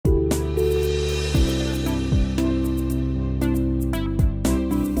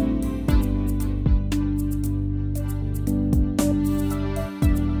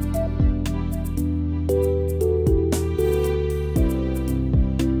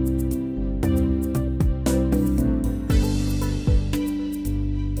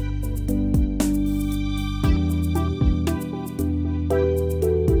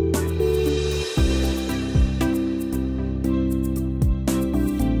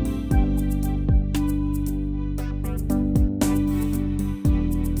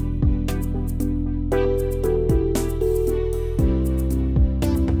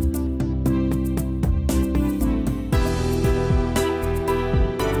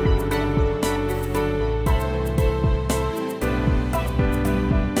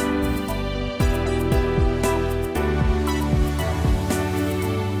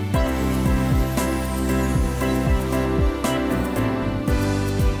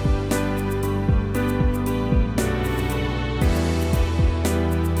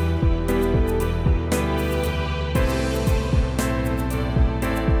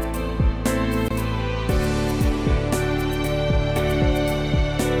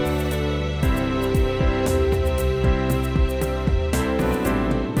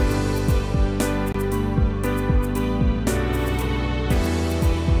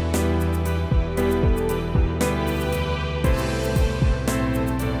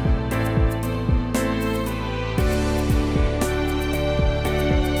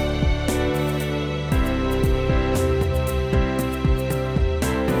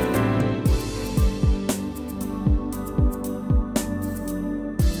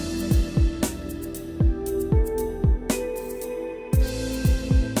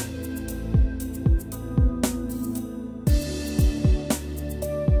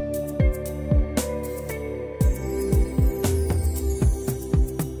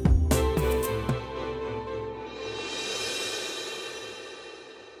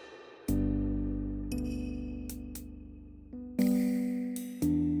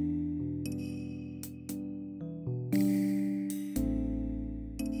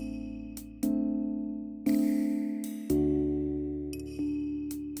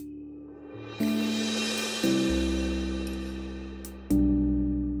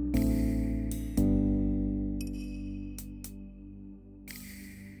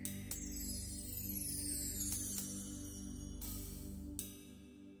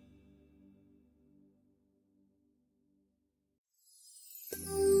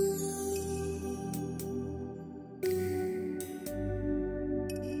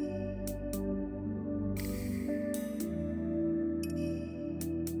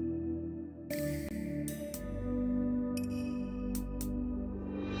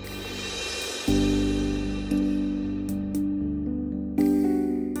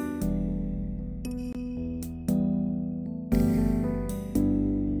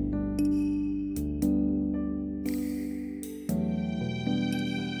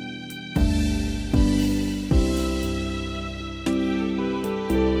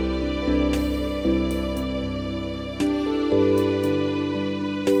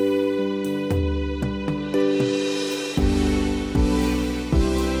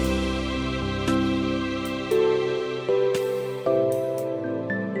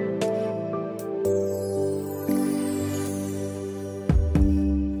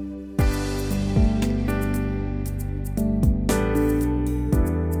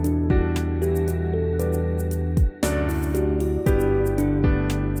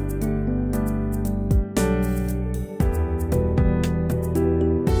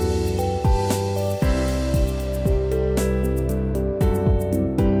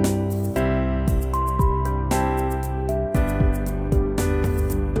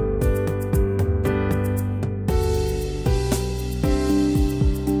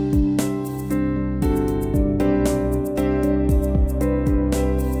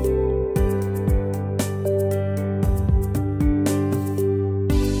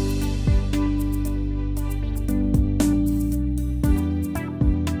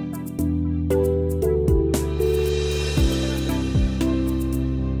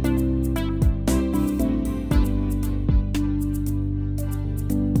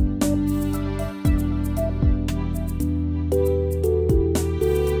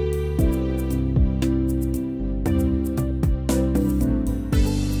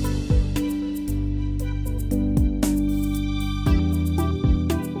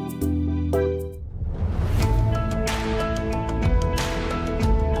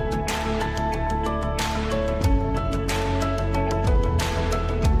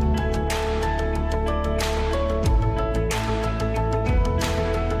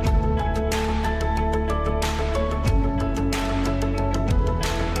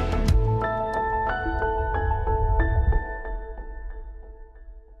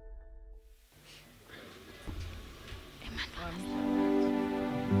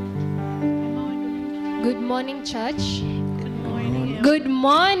Good morning, church. Good morning. Good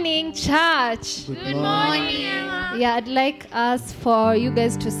morning, church. Good morning. Yeah, I'd like us for you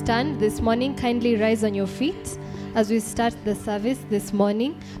guys to stand this morning. Kindly rise on your feet as we start the service this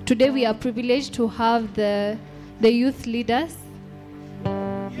morning. Today we are privileged to have the youth leaders.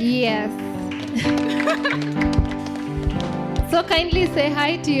 Yes. So kindly say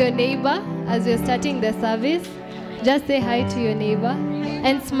hi to your neighbor as you're starting the service. Just say hi to your neighbor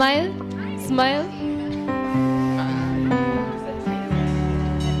and smile. Smile.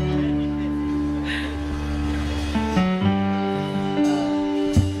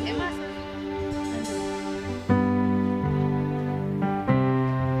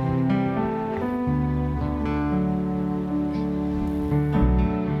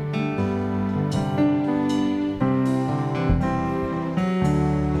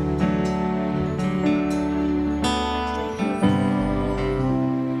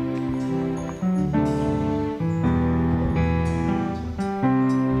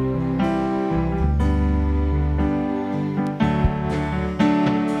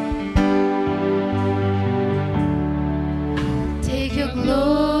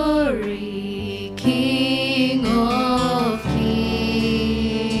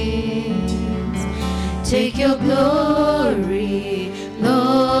 Take your glory,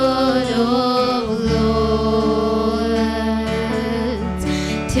 Lord of Lords.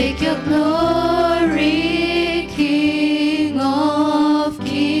 Take your glory, King of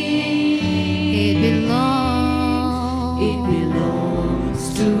Kings. It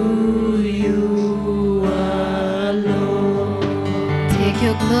belongs to you alone. Take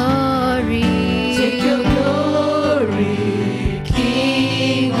your glory,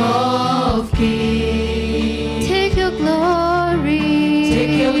 King of Kings. Take your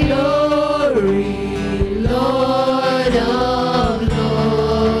glory, Lord of Lords.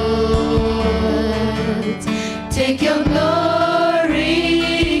 Take your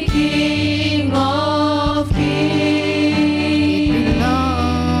glory, King of Kings.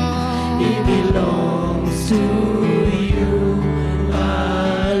 It belongs to you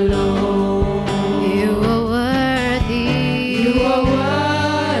alone. You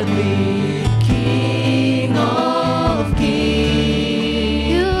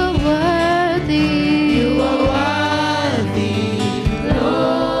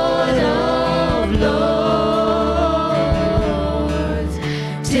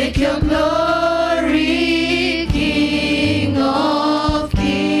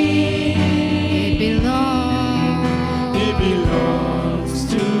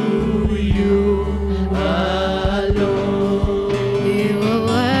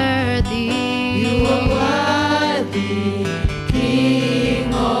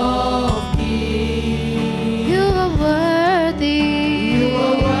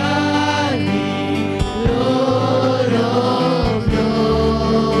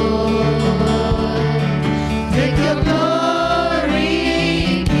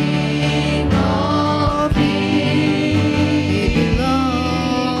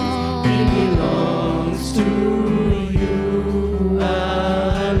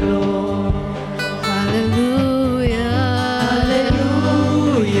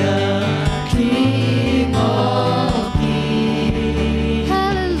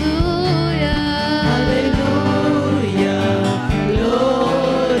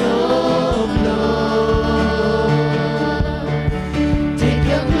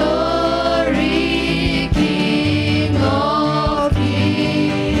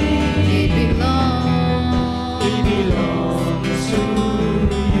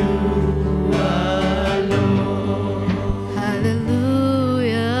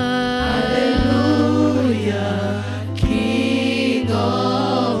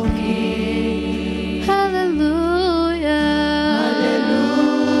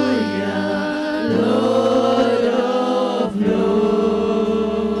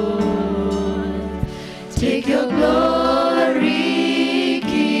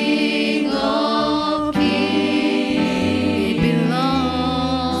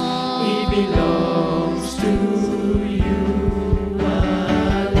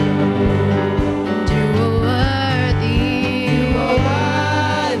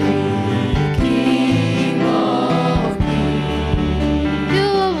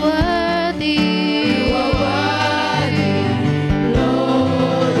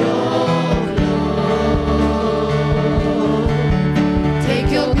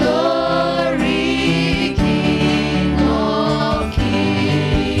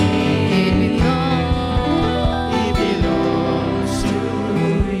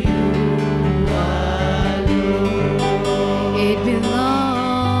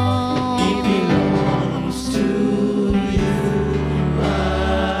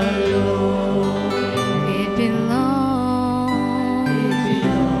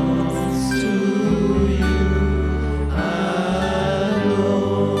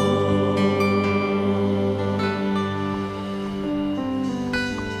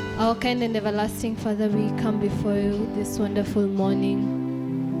kind and everlasting Father, we come before you this wonderful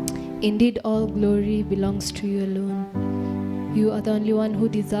morning. Indeed, all glory belongs to you alone. You are the only one who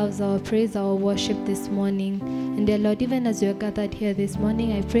deserves our praise, our worship this morning. And dear Lord, even as we are gathered here this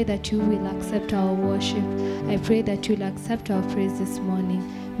morning, I pray that you will accept our worship. I pray that you will accept our praise this morning.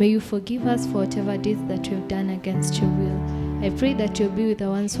 May you forgive us for whatever deeds that we have done against your will. I pray that you'll be with the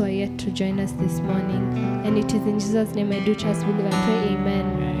ones who are yet to join us this morning. And it is in Jesus' name I do trust, believe, and pray. Amen.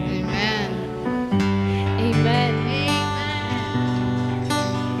 Amen. Amen.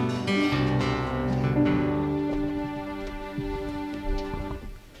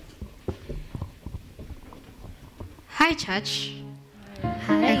 Hi, church.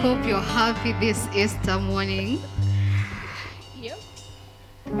 Hi. I hope you're happy this Easter morning. Yep.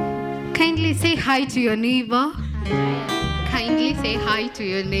 Kindly say hi to your neighbor. Kindly say hi to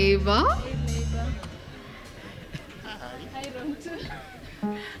your neighbor.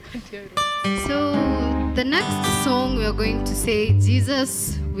 So the next song we are going to say,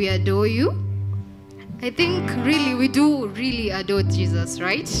 Jesus, we adore you. I think really we do really adore Jesus,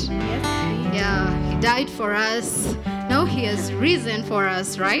 right? Yes. Yeah, he died for us. Now he has risen for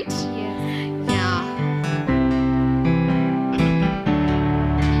us, right? Yes. Yeah.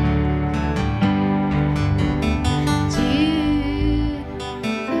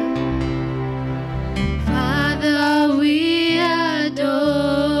 Father, we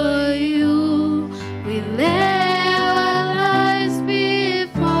adore you. We lay our lives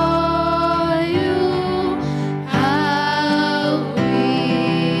before you. How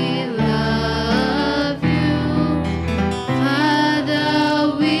we love you.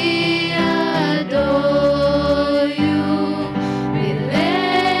 Father, we adore you. We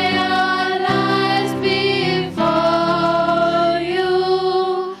lay our lives before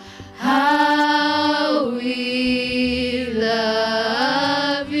you. How we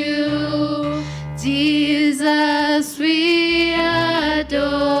love you. Jesus, we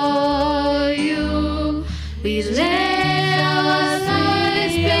adore you. We lay our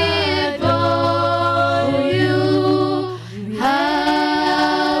lives before you.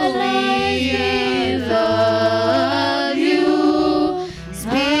 How we love you.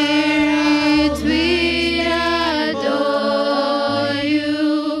 Spirit, we adore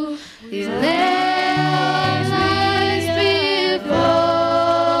you. We lay our lives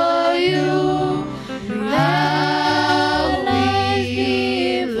before you. How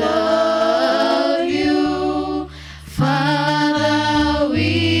we love you. Father, we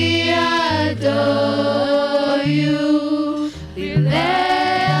adore you. We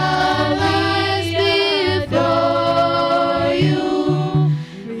lay our lives before you.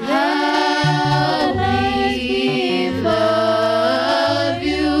 How we love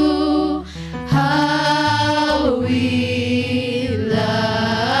you. How we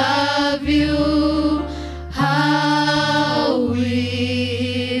love you. How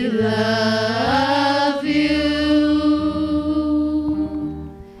we love you.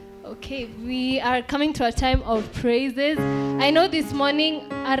 Okay, we are coming to a time of praises. I know this morning,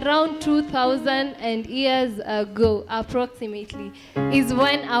 around 2,000 years ago, approximately, is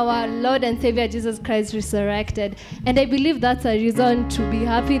when our Lord and Savior Jesus Christ resurrected. And I believe that's a reason to be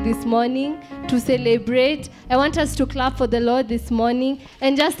happy this morning, to celebrate. I want us to clap for the Lord this morning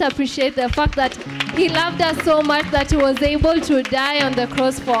and just appreciate the fact that He loved us so much that He was able to die on the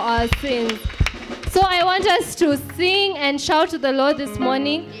cross for our sins. So I want us to sing and shout to the Lord this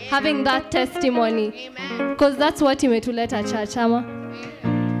morning, having that testimony. Amen. Because that's what imetuleta church, ama?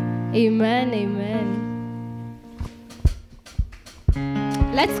 Amen, amen.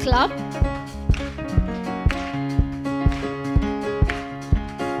 Let's clap.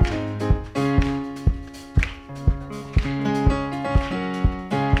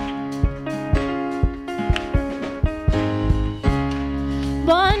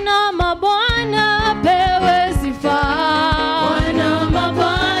 Bwana mabwana pewe sifa. Bwana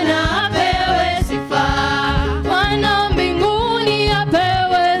mabwana pewe sifa. Bwana mbinguni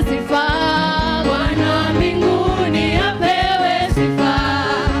apewe sifa. Bwana mbinguni apewe sifa.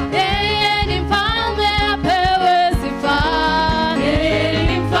 Yeye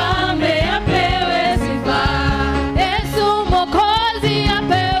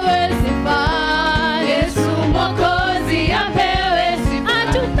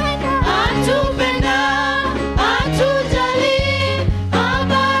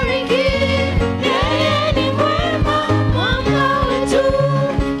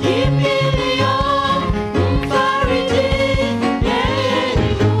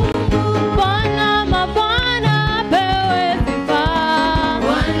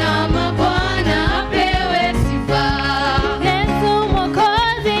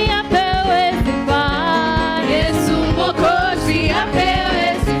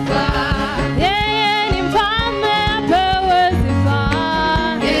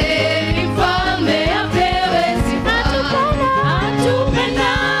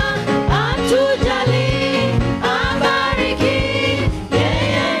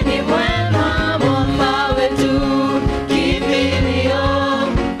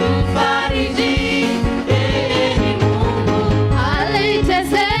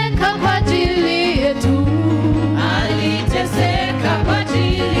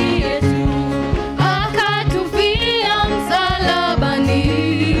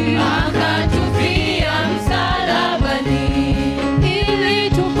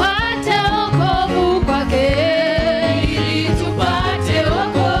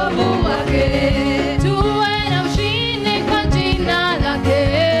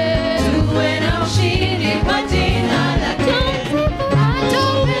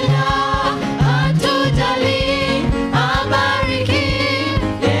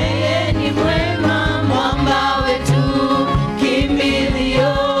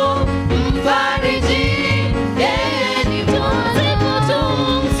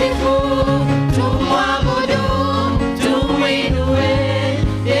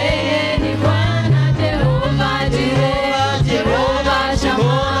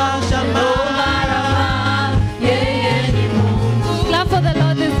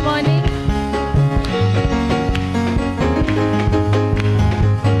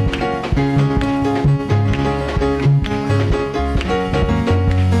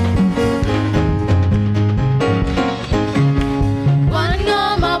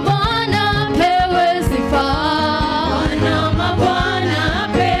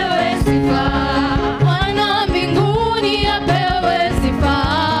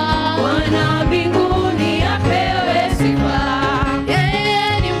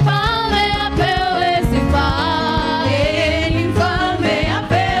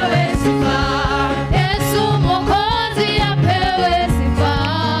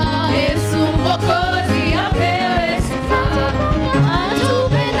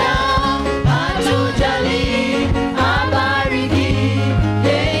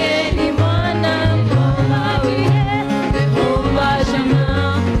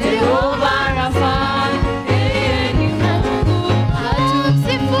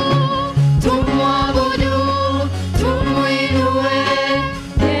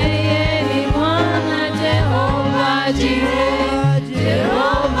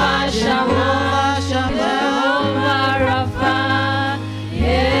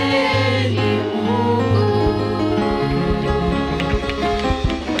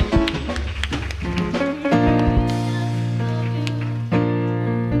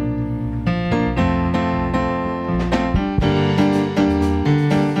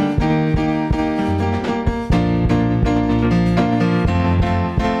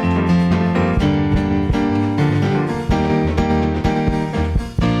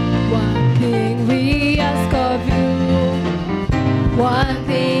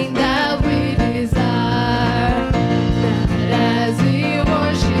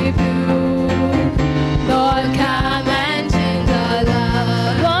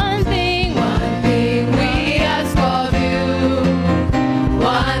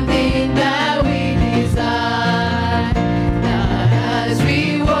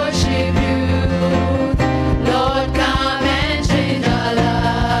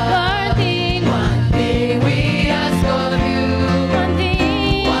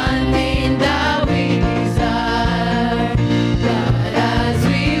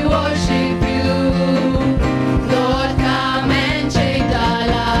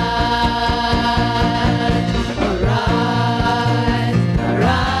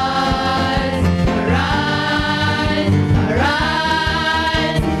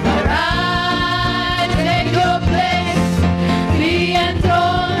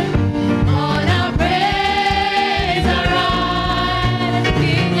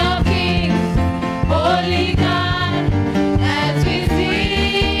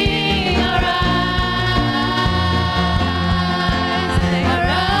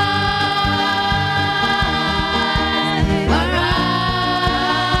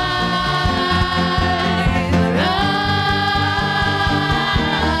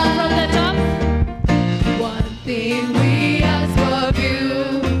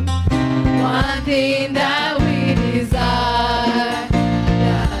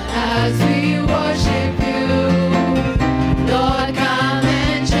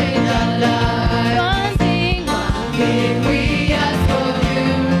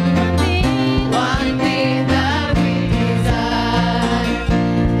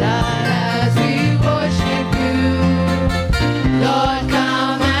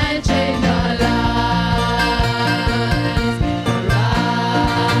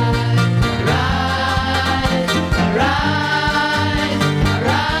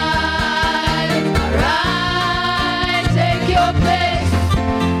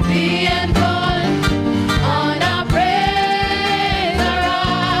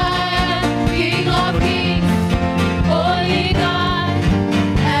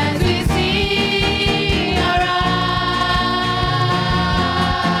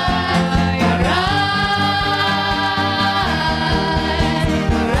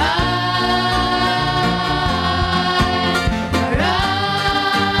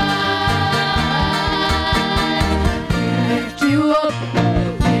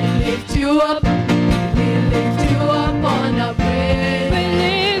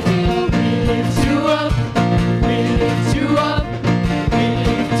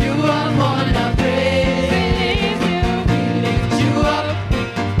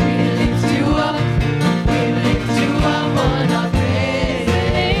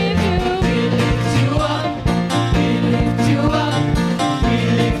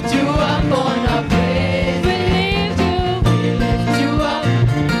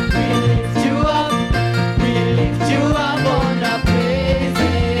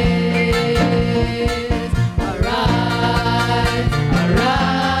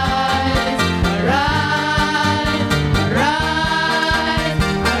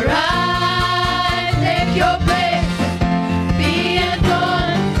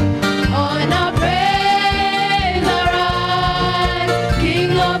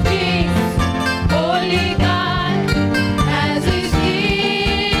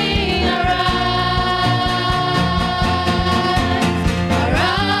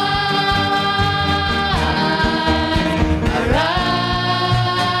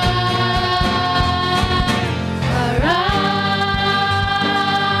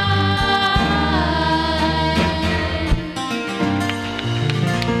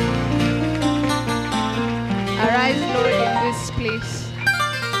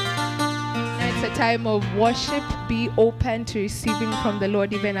time of worship, be open to receiving from the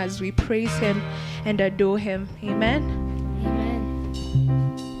Lord even as we praise Him and adore Him. Amen. Amen.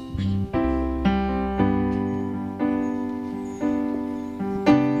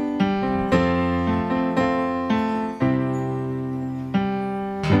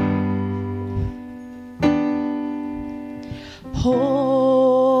 Hosanna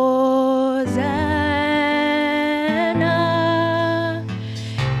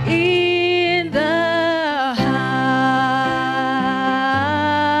in the highest.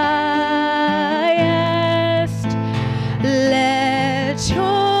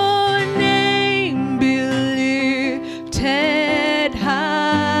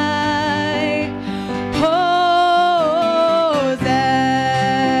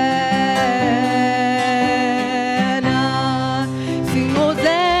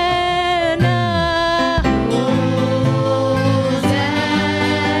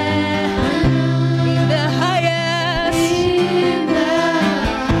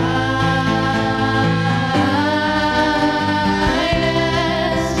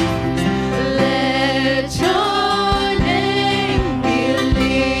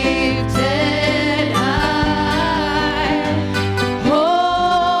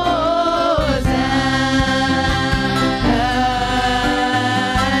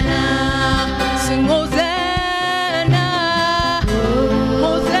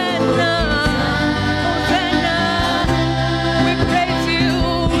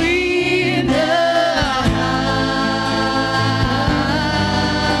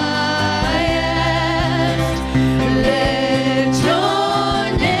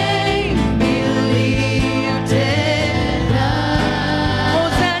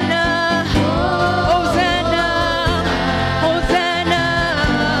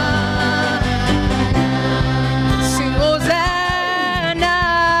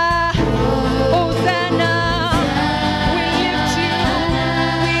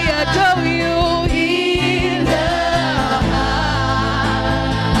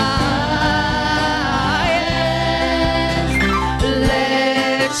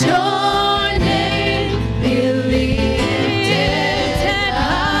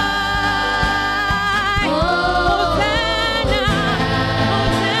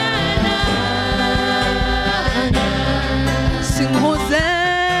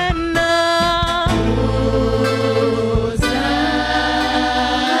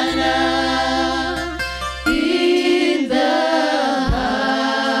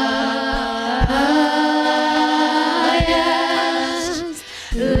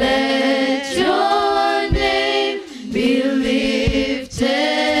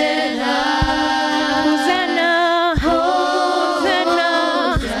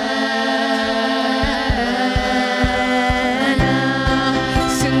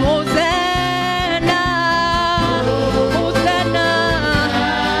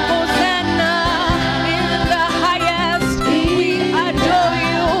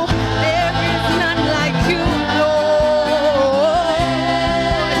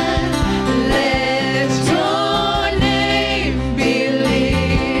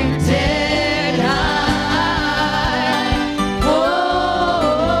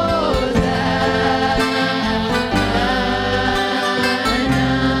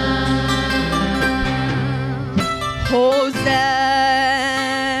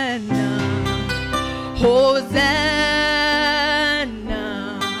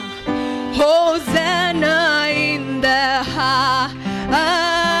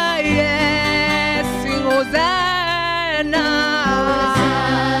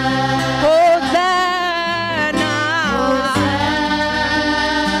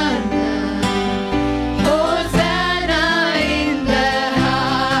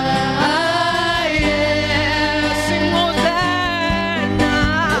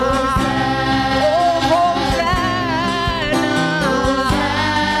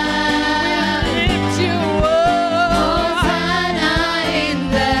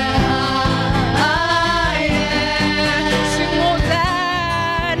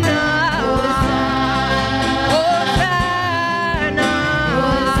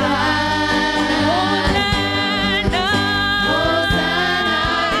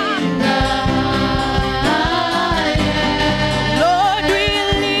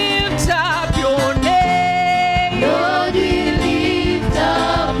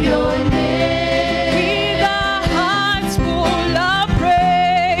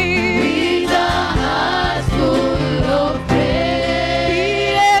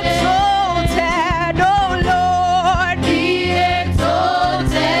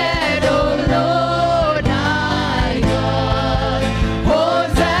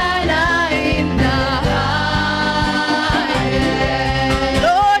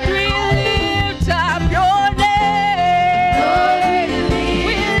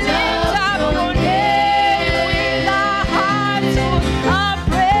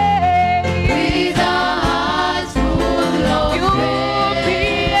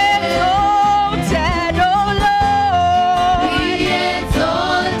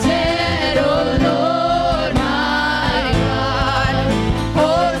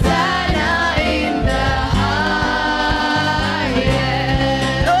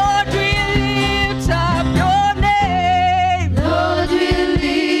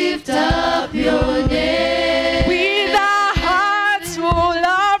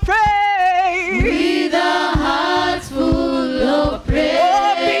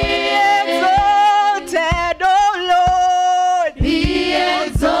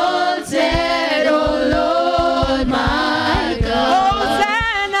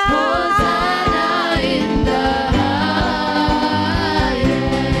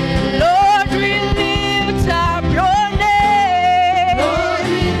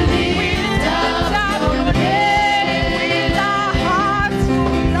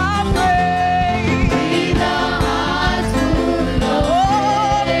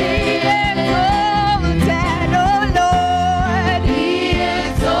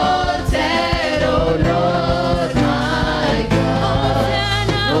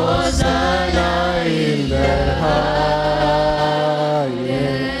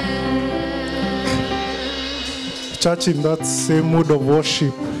 much in that same mood of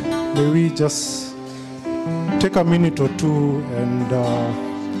worship, may we just take a minute or two and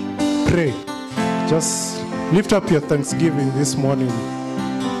pray. Just lift up your thanksgiving this morning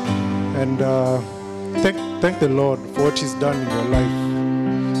and thank the Lord for what He's done in your life.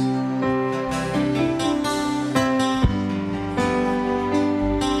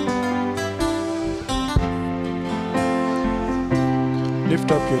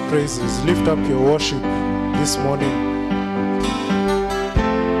 Lift up your praises, lift up your worship this morning.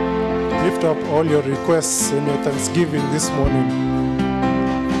 Lift up all your requests and your thanksgiving this morning.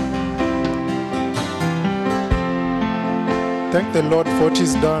 Thank the Lord for what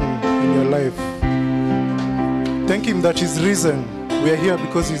He's done in your life. Thank Him that He's risen. We are here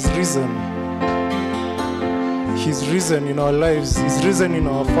because He's risen. He's risen in our lives. He's risen in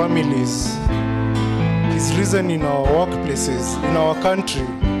our families. He's risen in our workplaces, in our country.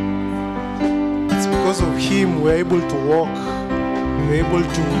 It's because of Him we're able to walk. We're able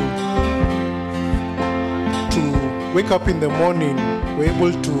to wake up in the morning. We're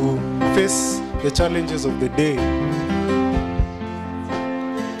able to face the challenges of the day.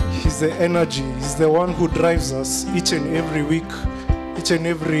 He's the energy. He's the one who drives us each and every week, each and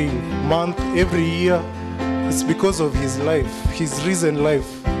every month, every year. It's because of His life, His risen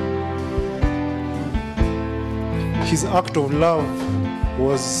life. His act of love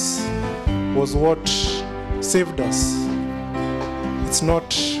was what saved us. It's not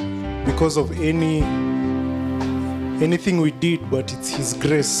because of anything we did, but it's His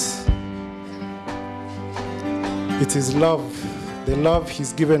grace. It's His love, the love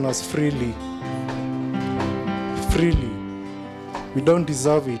He's given us freely. Freely. We don't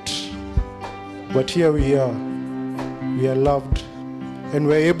deserve it, but here we are. We are loved, and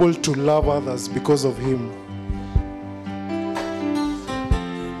we're able to love others because of Him.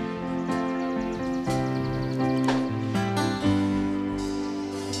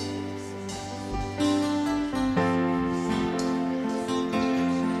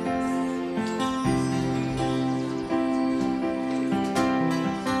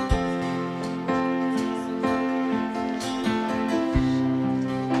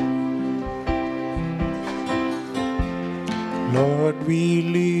 Lord, we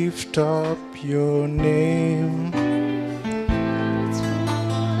lift up your name.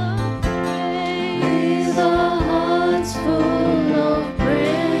 With our hearts full of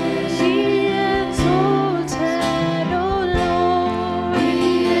praise, be exalted, O Lord. Be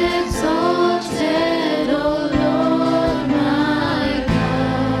exalted, O Lord, my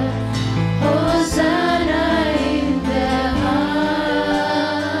God. Hosanna in the highest.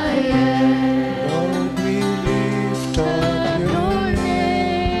 Lord, we lift up your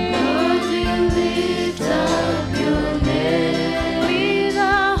name. Lord, we lift up your name. With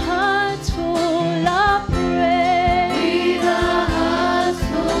our hearts full of praise. With our hearts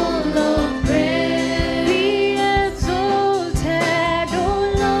full of praise. Be exalted, O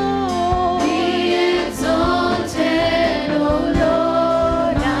Lord. Be exalted, O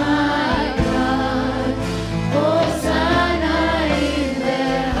Lord, our God. Hosanna in the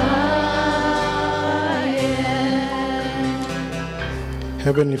highest.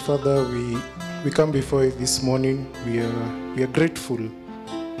 Heavenly Father, we come before you this morning. We are grateful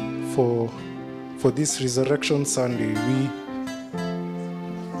for this Resurrection Sunday.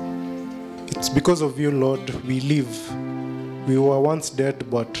 It's because of you, Lord, we live. We were once dead,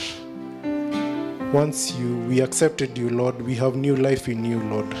 but once we accepted you, Lord, we have new life in you,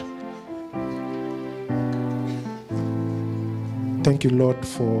 Lord. Thank you, Lord,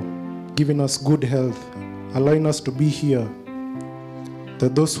 for giving us good health, allowing us to be here.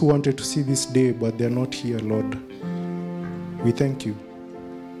 That those who wanted to see this day, but they're not here, Lord, we thank you.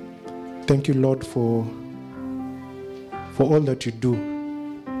 Thank you, Lord, for all that you do.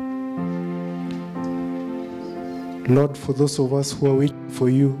 Lord, for those of us who are waiting for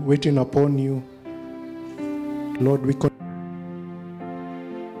you, waiting upon you, Lord, we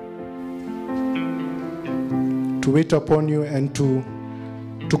to wait upon you and to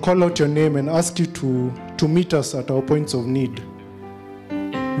call out your name and ask you to meet us at our points of need.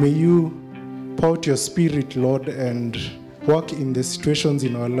 May you pour out your Spirit, Lord, and work in the situations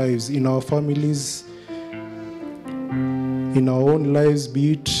in our lives, in our families, in our own lives,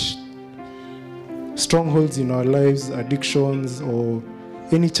 be it strongholds in our lives, addictions, or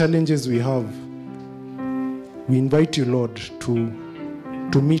any challenges we have. We invite you, Lord, to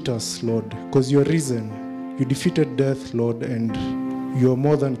meet us, Lord, because you're risen. You defeated death, Lord, and you are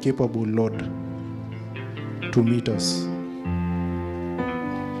more than capable, Lord, to meet us.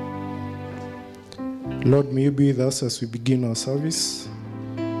 Lord, may you be with us as we begin our service.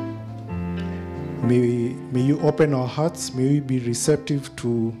 May May you open our hearts, may we be receptive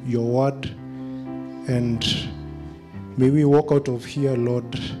to your word, and may we walk out of here,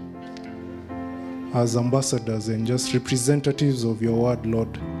 Lord, as ambassadors and just representatives of your word,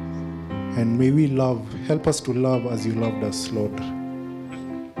 Lord. And may we love, help us to love as you loved us, Lord.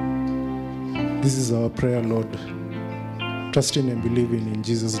 This is our prayer, Lord. Trusting and believing in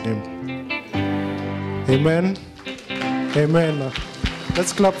Jesus' name. Amen. Amen.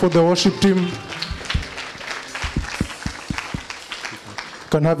 Let's clap for the worship team.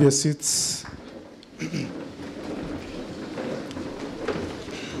 You can have your seats.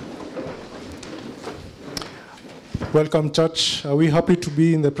 Welcome, church. Are we happy to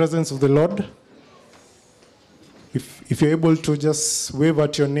be in the presence of the Lord? If you're able to, just wave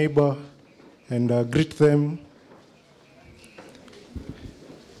at your neighbor and greet them.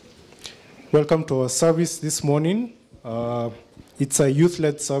 Welcome to our service this morning. It's a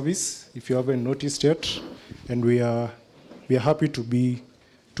youth-led service, if you haven't noticed yet, and we are happy to be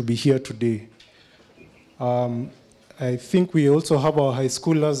here today. I think we also have our high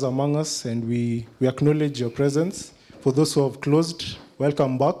schoolers among us, and we acknowledge your presence. For those who have closed,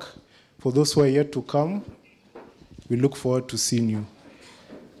 welcome back. For those who are yet to come, we look forward to seeing you.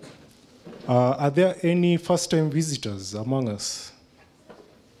 Are there any first-time visitors among us?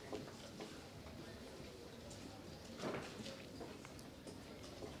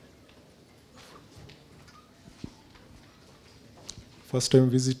 First-time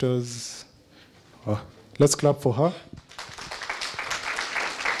visitors. Let's clap for her.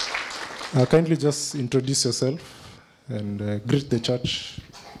 Kindly just introduce yourself and greet the church.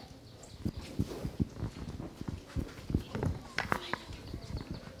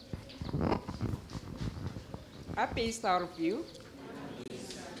 Happy Easter, all of you.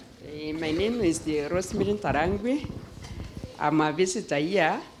 My name is Rosemary Tarangwi. I'm a visitor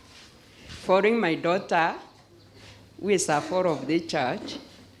here, following my daughter, who is a follower of the church.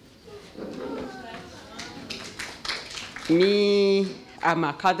 Me, I'm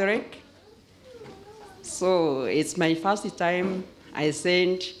a Catholic. So it's my first time I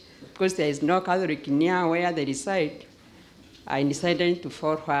sent, because there is no Catholic near where they reside, I decided to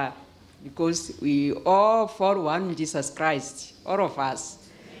follow her, because we all follow one Jesus Christ, all of us.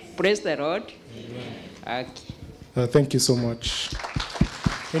 Praise the Lord. Amen. Okay. Thank you so much.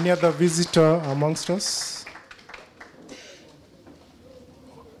 Any other visitor amongst us?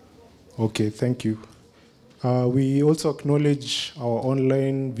 Okay, thank you. We also acknowledge our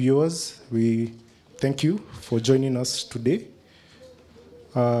online viewers. We thank you for joining us today.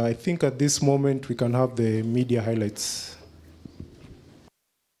 I think at this moment we can have the media highlights.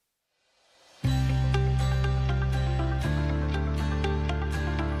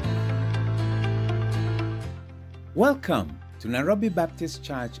 Welcome to Nairobi Baptist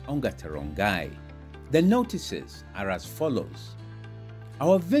Church, Ongatarongai. The notices are as follows.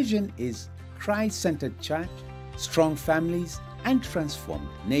 Our vision is Christ-centered church, strong families, and transformed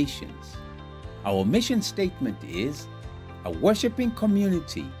nations. Our mission statement is a worshiping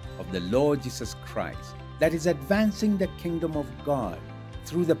community of the Lord Jesus Christ that is advancing the kingdom of God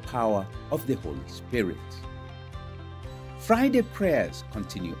through the power of the Holy Spirit. Friday prayers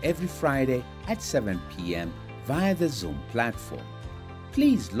continue every Friday at 7 p.m. via the Zoom platform.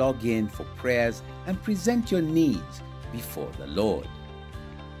 Please log in for prayers and present your needs before the Lord.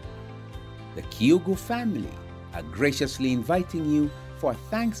 The Kiugu family are graciously inviting you for a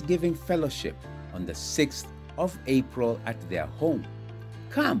Thanksgiving fellowship on the 6th of April at their home.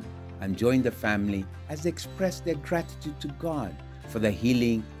 Come and join the family as they express their gratitude to God for the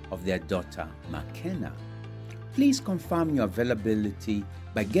healing of their daughter, McKenna. Please confirm your availability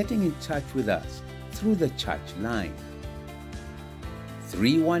by getting in touch with us through the church line.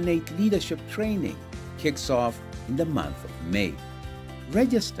 318 Leadership Training kicks off in the month of May.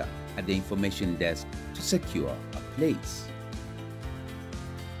 Register at the information desk to secure a place.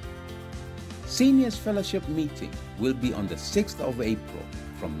 Seniors Fellowship meeting will be on the 6th of April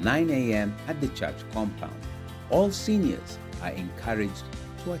from 9 a.m. at the church compound. All seniors are encouraged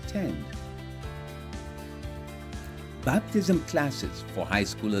to attend. Baptism classes for high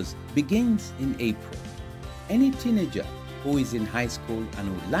schoolers begins in April. Any teenager who is in high school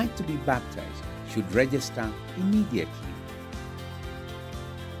and would like to be baptized should register immediately.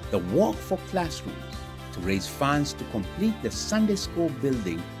 The Walk for Classrooms to raise funds to complete the Sunday School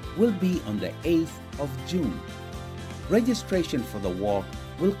building will be on the 8th of June. Registration for the walk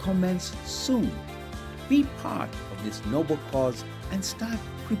will commence soon. Be part of this noble cause and start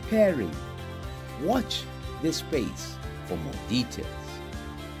preparing. Watch this space for more details.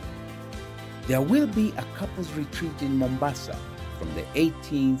 There will be a couples retreat in Mombasa from the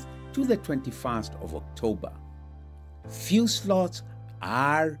 18th to the 21st of October. Few slots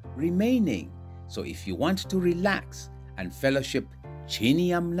are remaining, so if you want to relax and fellowship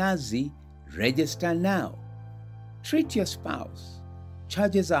chini ya mnazi, register now. Treat your spouse.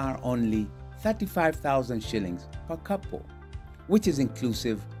 Charges are only 35,000 shillings per couple, which is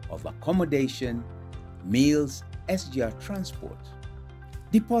inclusive of accommodation, meals, SGR transport.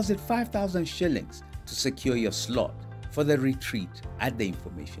 Deposit 5,000 shillings to secure your slot for the retreat at the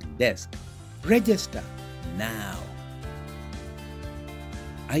information desk. Register now.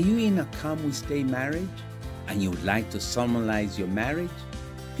 Are you in a come we stay marriage and you would like to solemnize your marriage?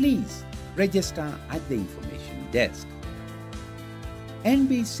 Please register at the information desk.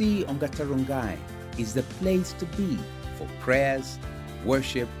 NBC Ongatarungai is the place to be for prayers,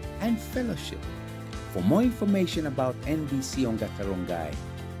 worship, and fellowship. For more information about NBC Ongatarungai,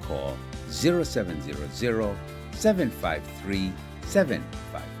 call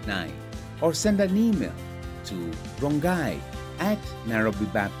 0700-753-759 or send an email to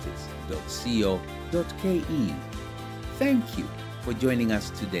rongai@nairobibaptist.co.ke. Thank you for joining us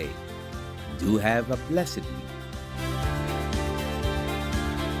today. Do have a blessed week.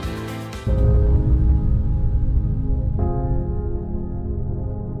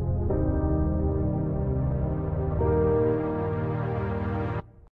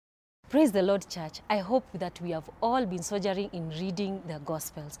 Praise the Lord, church. I hope that we have all been sojourning in reading the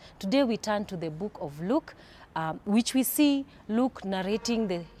Gospels. Today we turn to the book of Luke, which we see Luke narrating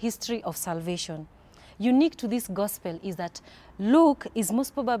the history of salvation. Unique to this Gospel is that Luke is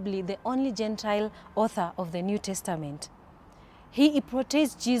most probably the only Gentile author of the New Testament. He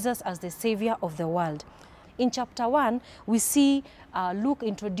portrays Jesus as the Savior of the world. In chapter 1, we see Luke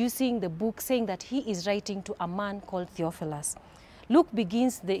introducing the book, saying that he is writing to a man called Theophilus. Luke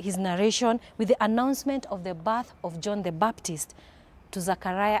begins his narration with the announcement of the birth of John the Baptist to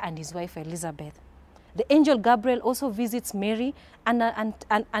Zachariah and his wife Elizabeth. The angel Gabriel also visits Mary and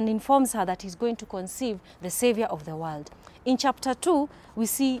informs her that he's going to conceive the Savior of the world. In chapter 2, we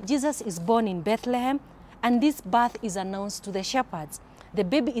see Jesus is born in Bethlehem, and this birth is announced to the shepherds. The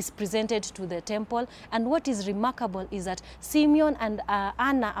baby is presented to the temple, and what is remarkable is that Simeon and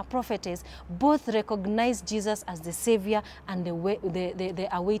Anna, a prophetess, both recognize Jesus as the Savior and the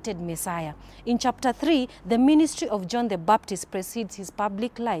awaited Messiah. In chapter 3, the ministry of John the Baptist precedes his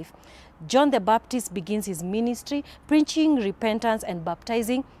public life. John the Baptist begins his ministry, preaching repentance and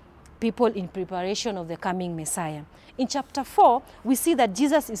baptizing people in preparation of the coming Messiah. In chapter 4, we see that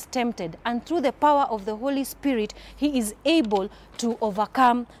Jesus is tempted, and through the power of the Holy Spirit, he is able to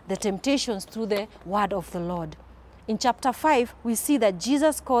overcome the temptations through the word of the Lord. In chapter 5, we see that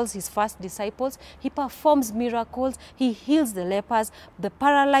Jesus calls his first disciples, he performs miracles, he heals the lepers, the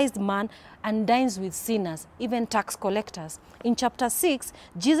paralyzed man, and dines with sinners, even tax collectors. In chapter 6,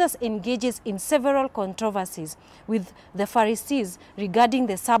 Jesus engages in several controversies with the Pharisees regarding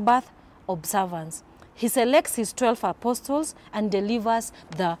the Sabbath observance. He selects his 12 apostles and delivers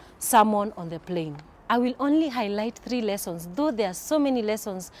the Sermon on the Plain. I will only highlight 3 lessons, though there are so many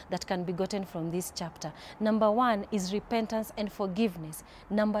lessons that can be gotten from this chapter. Number 1 is repentance and forgiveness.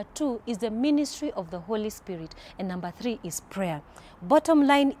 Number 2 is the ministry of the Holy Spirit. And number 3 is prayer. Bottom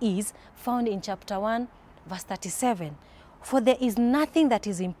line is found in chapter 1, verse 37. For there is nothing that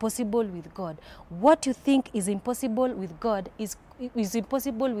is impossible with God. What you think is impossible with God is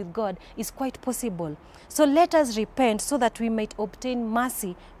quite possible. So let us repent so that we might obtain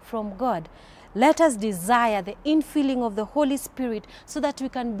mercy from God. Let us desire the infilling of the Holy Spirit so that we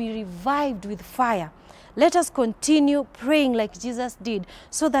can be revived with fire. Let us continue praying like Jesus did,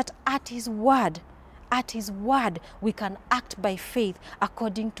 so that at his word, we can act by faith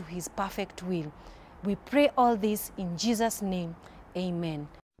according to his perfect will. We pray all this in Jesus' name. Amen.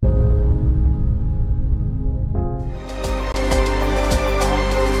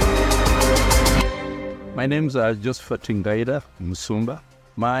 My name is Josephat Ngaida Musumba.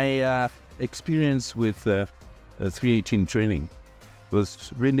 My experience with 318 training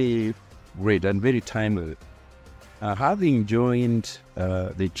was really great and very timely. Having joined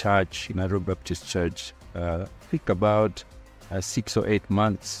the church, Nairobi Baptist Church, I think about 6 or 8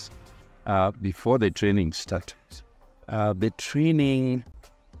 months before the training started. The training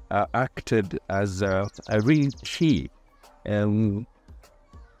acted as a real key on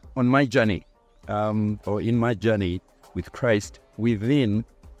my journey, or in my journey with Christ within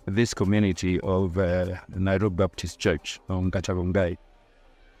this community of Nairobi Baptist Church on Gatarungai.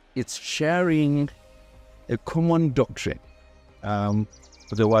 It's sharing a common doctrine of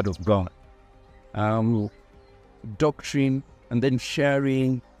the Word of God. Doctrine, and then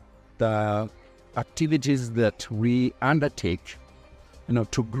sharing the activities that we undertake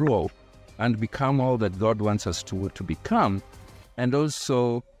to grow and become all that God wants us to become, and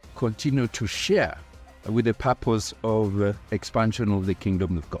also continue to share with the purpose of expansion of the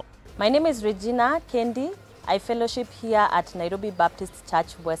kingdom of God. My name is Regina Kendi. I fellowship here at Nairobi Baptist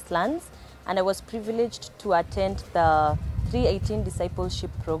Church Westlands, and I was privileged to attend the 318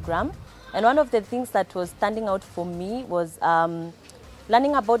 discipleship program. And one of the things that was standing out for me was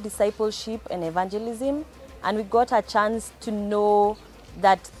learning about discipleship and evangelism, and we got a chance to know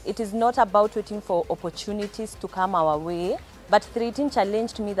that it is not about waiting for opportunities to come our way, but 318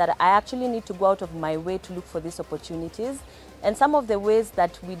 challenged me that I actually need to go out of my way to look for these opportunities. And some of the ways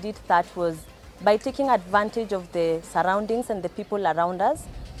that we did that was by taking advantage of the surroundings and the people around us.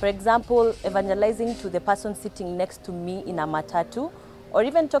 For example, evangelizing to the person sitting next to me in a matatu, or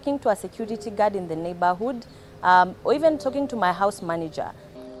even talking to a security guard in the neighborhood, or even talking to my house manager.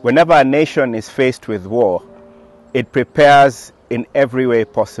 Whenever a nation is faced with war, it prepares in every way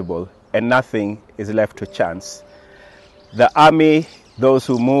possible, and nothing is left to chance. The army, those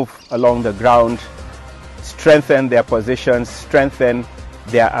who move along the ground, strengthen their positions, strengthen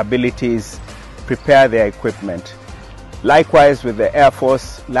their abilities, prepare their equipment. Likewise with the Air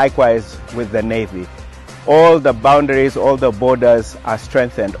Force, likewise with the Navy. All the boundaries, all the borders are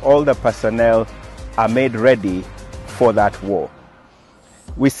strengthened, all the personnel are made ready for that war.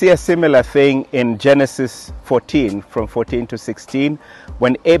 We see a similar thing in Genesis 14, from 14 to 16,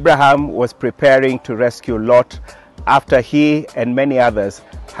 when Abraham was preparing to rescue Lot after he and many others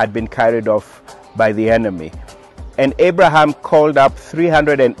had been carried off by the enemy. And Abraham called up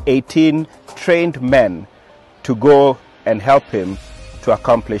 318 trained men to go and help him to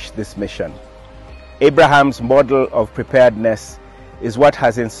accomplish this mission. Abraham's model of preparedness is what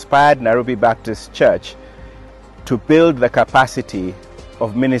has inspired Nairobi Baptist Church to build the capacity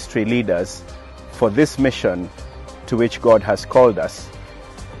of ministry leaders for this mission to which God has called us.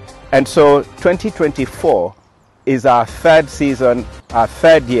 And so 2024 is our third season, our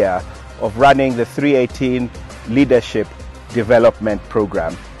third year of running the 318 Leadership Development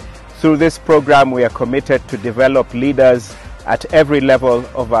Program. Through this program, we are committed to develop leaders at every level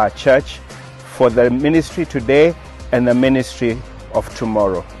of our church for the ministry today and the ministry of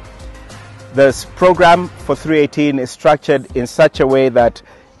tomorrow. This program for 318 is structured in such a way that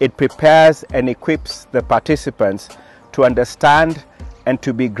it prepares and equips the participants to understand and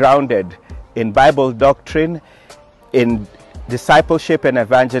to be grounded in Bible doctrine, in discipleship and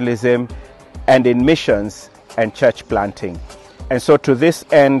evangelism, and in missions and church planting. And so to this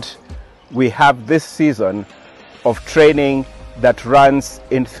end, we have this season of training that runs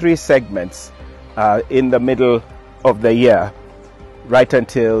in 3 segments in the middle of the year, right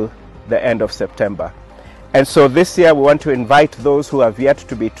until the end of September. And so this year we want to invite those who have yet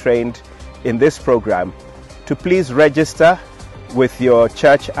to be trained in this program to please register with your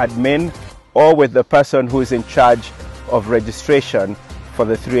church admin or with the person who is in charge of registration for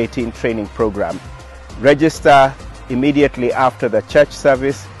the 318 training program. Register immediately after the church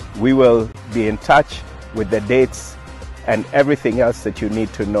service. We will be in touch with the dates and everything else that you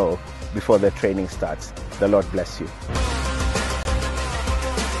need to know before the training starts. The Lord bless you.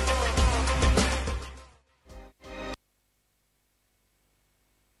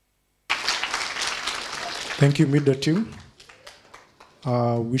 Thank you, media team.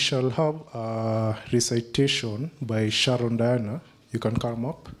 We shall have a recitation by Sharon Diana. You can come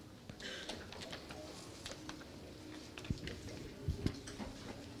up.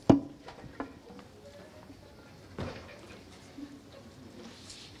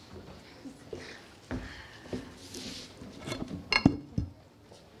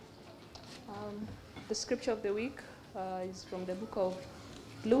 The scripture of the week is from the book of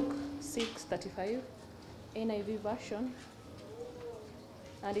Luke 6:35, NIV version.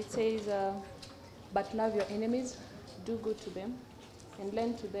 And it says, but love your enemies, do good to them, and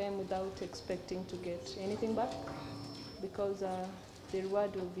lend to them without expecting to get anything back, because the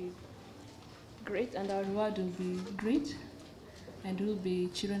reward will be great, and our reward will be great, and we'll be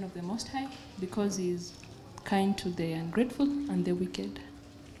children of the Most High, because He is kind to the ungrateful and the wicked.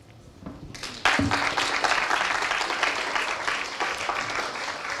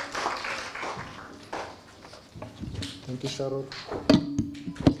 Thank you, Sharon.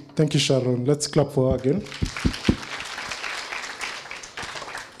 Thank you, Sharon. Let's clap for her again.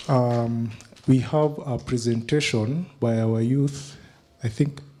 We have a presentation by our youth, I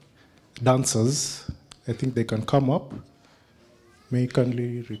think dancers. I think they can come up. May I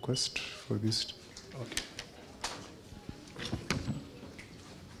kindly request for this? Okay.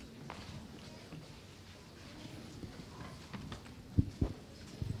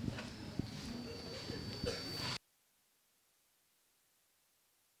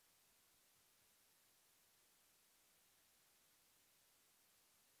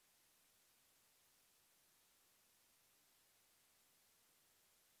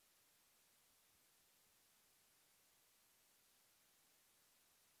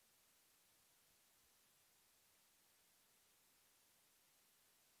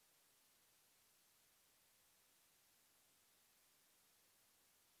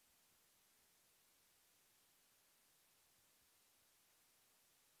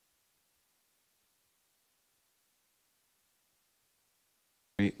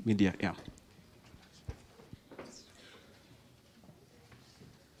 media. Yeah.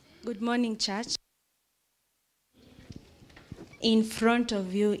 Good morning, church. In front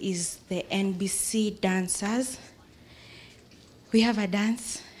of you is the NBC dancers. We have a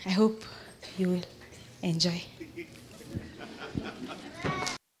dance. I hope you will enjoy.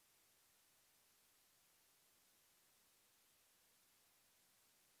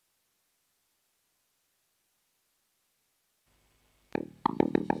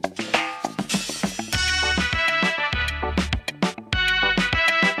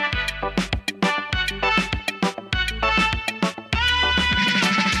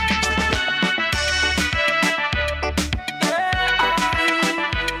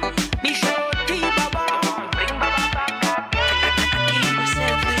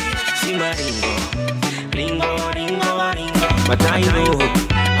 But I know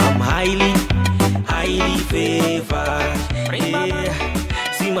I'm highly, highly favored. Yeah.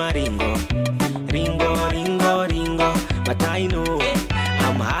 See my ringo, ringo, ringo, ringo. But I know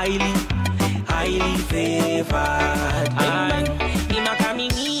I'm highly, highly favored. I'm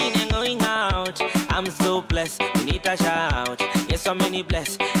coming in and going out. I'm so blessed, we need a shout. Yes, so many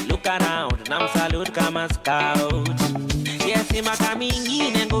blessed. Look around, and I'm salute, come and scout. Yes, I'm coming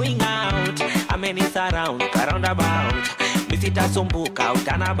in and going out. I'm in it around about. Visit a some book out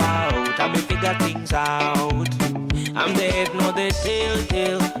and about. I may figure things out. I'm the head, no the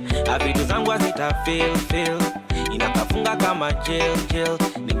tail. Avitu zangu zita fail. Inakafunga kama jail.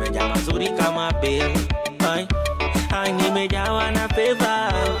 Nimeja mazuri kama bail. Ai nimejawa na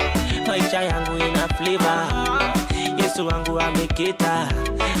favor. Maisha yangu ina flavor. Yesu wangu amekita.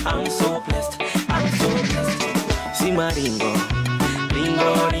 I'm so blessed. See my ringo.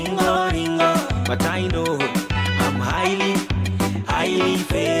 But I know I'm highly, highly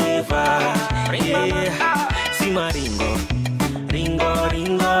favored. Yeah. See my ringo.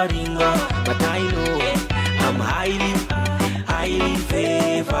 But I know I'm highly, highly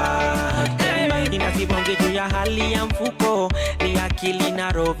favored. Inasibonge juu ya hali ya mfuko, ni akili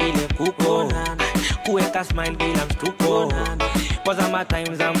na roho vile kuko. Kuweka smile bila mshtuko. Cause I'm at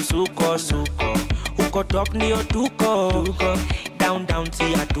times I'm suko. Uko top ndio tuko. Down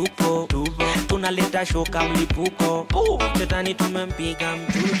tia tupo. Tunaleta shoka mlipuko. Shetani tumempiga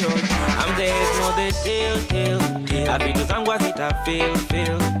mchujo. I'm the head, no the tail. Avitu zangu zita fail.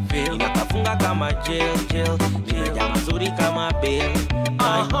 Inakafunga kama jail. Nimeja mazuri kama bail.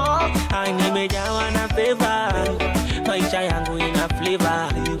 Ai nimejawa na favor. Maisha yangu ina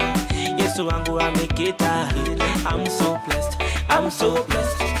flavor. Yesu wangu amekita. I'm so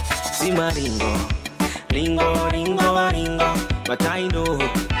blessed. See my ringo. But I know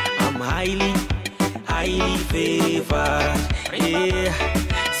I'm highly, highly favored. Yeah.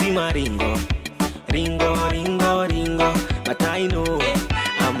 See my ringo. But I know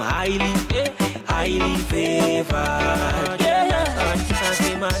I'm highly, highly favored. Yeah.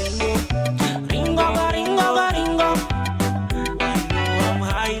 See my ringo. I know I'm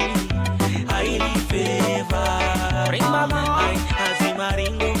highly, highly favored. I see my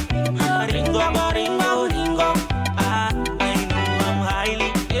ringo.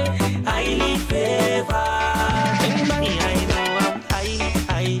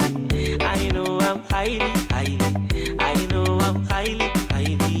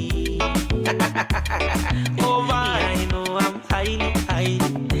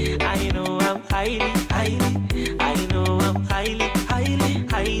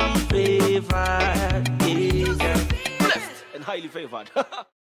 Highly favored.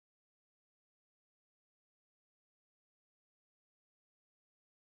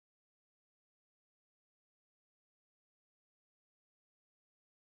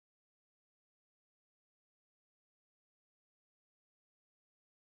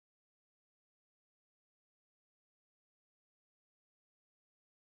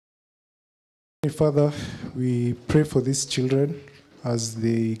 Father, we pray for these children as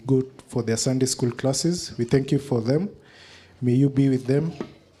they go for their Sunday school classes. We thank you for them. May you be with them.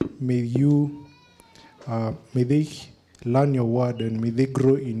 May they learn your word and may they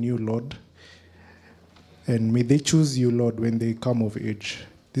grow in you, Lord. And may they choose you, Lord, when they come of age.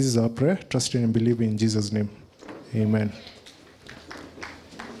 This is our prayer, trusting and believing in Jesus' name. Amen.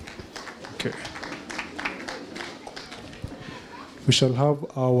 Okay. We shall have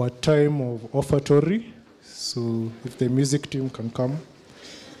our time of offertory. So if the music team can come.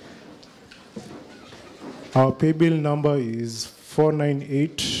 Our pay bill number is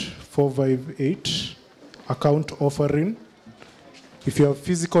 498458, account offering. If you have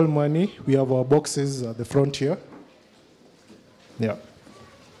physical money, we have our boxes at the front here. Yeah.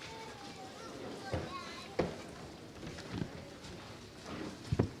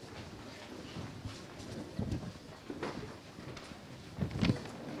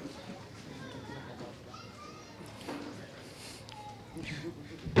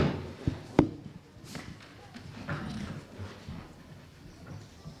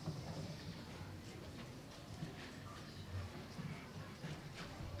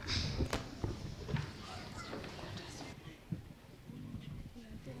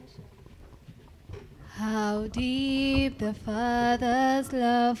 deep the Father's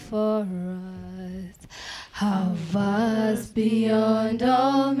love for us, how vast beyond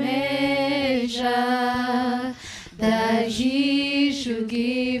all measure, that He should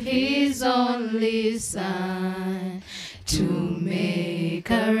give His only Son to make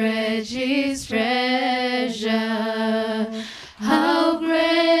a wretch His treasure. How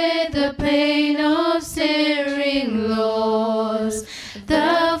great the pain of staring loss,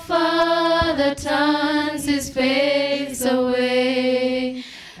 the Father turns His face away,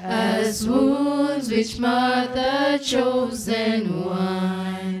 as wounds which mark the chosen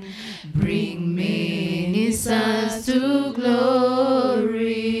one bring many sons to glory.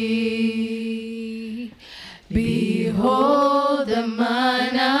 Behold the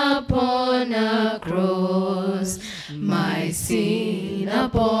man upon a cross, my sin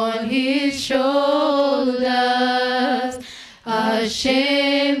upon His shoulders.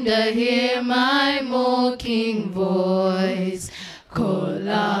 Ashamed, I hear my mocking voice call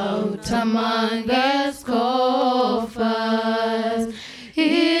out among the scoffers.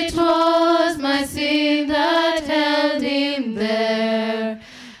 It was my sin that held Him there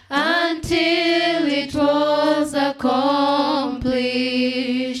until it was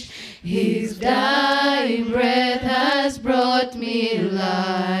accomplished. His dying breath has brought me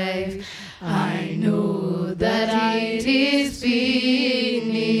life. I know that it is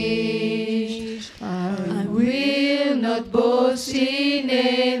finished. I will not boast in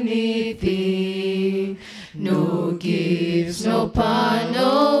anything, no gifts, no power,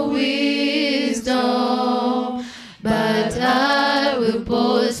 no wisdom, but I will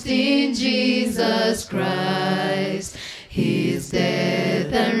boast in Jesus Christ, His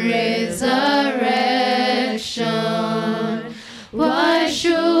death and resurrection. Why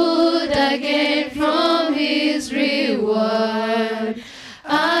should I gain from His reward?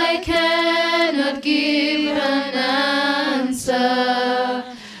 I cannot give an answer,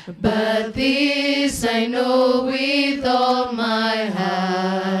 but this I know with all my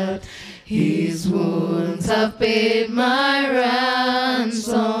heart: His wounds have paid my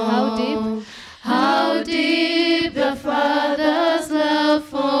ransom. How deep? How deep the Father's love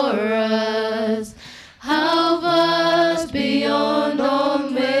for us, how vast beyond all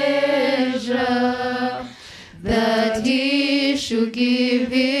measure, that He should give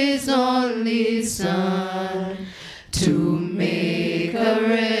His only Son to make a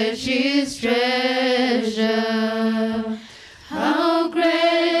wretch His treasure. How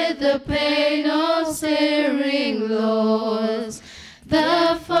great the pain of staring loss,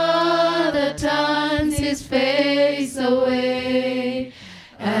 the Father turns His face away,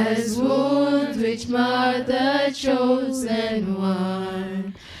 as wounds which mar the chosen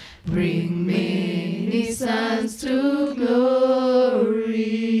one bring many sons to glory.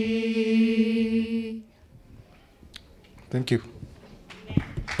 Thank you.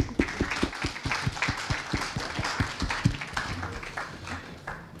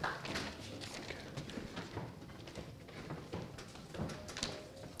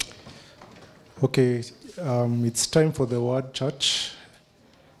 Okay, it's time for the word, church.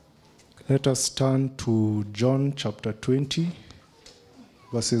 Let us turn to John chapter 20,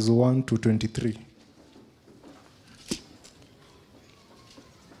 verses 1 to 23.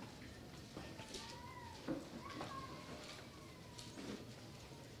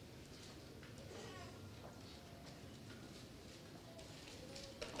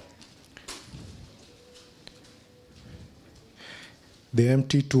 The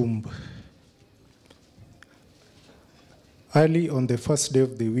empty tomb. Early on the first day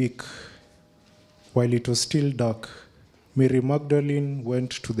of the week, while it was still dark, Mary Magdalene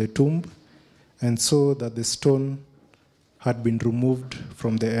went to the tomb and saw that the stone had been removed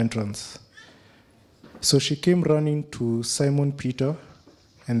from the entrance. So she came running to Simon Peter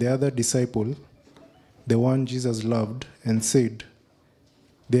and the other disciple, the one Jesus loved, and said,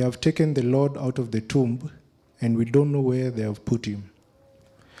 "They have taken the Lord out of the tomb, and we don't know where they have put Him."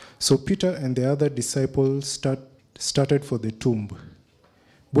 So Peter and the other disciple started for the tomb.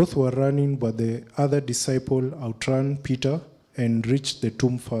 Both were running, but the other disciple outran Peter and reached the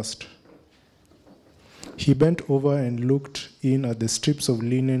tomb first. He bent over and looked in at the strips of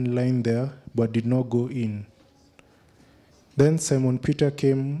linen lying there, but did not go in. Then Simon Peter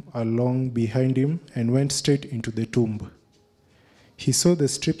came along behind him and went straight into the tomb. He saw the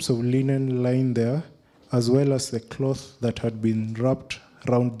strips of linen lying there, as well as the cloth that had been wrapped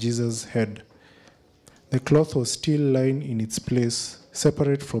round Jesus' head. The cloth was still lying in its place,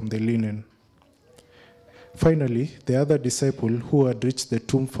 separate from the linen. Finally, the other disciple who had reached the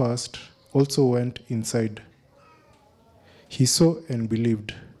tomb first also went inside. He saw and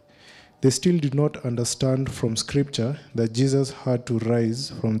believed. They still did not understand from Scripture that Jesus had to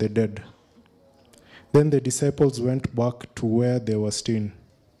rise from the dead. Then the disciples went back to where they were staying.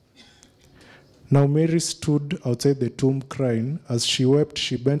 Now Mary stood outside the tomb crying. As she wept,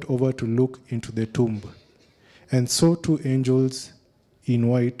 she bent over to look into the tomb and saw two angels in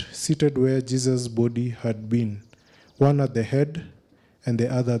white seated where Jesus' body had been, one at the head and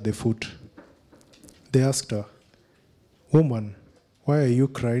the other at the foot. They asked her, "Woman, why are you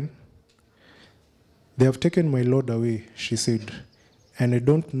crying?" "They have taken my Lord away," she said, "and I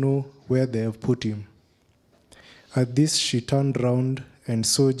don't know where they have put him." At this, she turned round and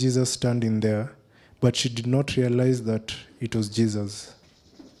saw Jesus standing there, but she did not realize that it was Jesus.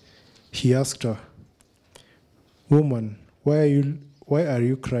 He asked her, "Woman, why are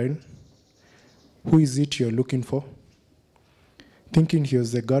you crying? Who is it you are looking for?" Thinking he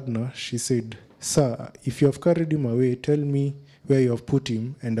was the gardener, she said, "Sir, if you have carried him away, tell me where you have put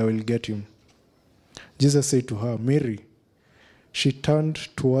him, and I will get him." Jesus said to her, "Mary." She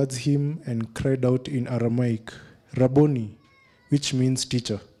turned towards him and cried out in Aramaic, "Rabboni," which means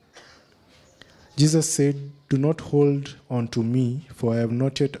teacher. Jesus said, "Do not hold on to me, for I have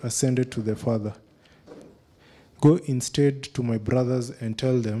not yet ascended to the Father. Go instead to my brothers and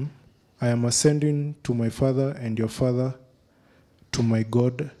tell them, I am ascending to my Father and your Father, to my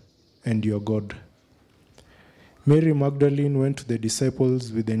God and your God." Mary Magdalene went to the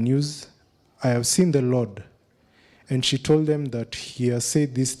disciples with the news, "I have seen the Lord," and she told them that he has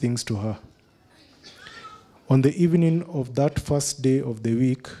said these things to her. On the evening of that first day of the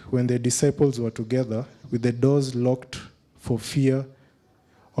week, when the disciples were together, with the doors locked for fear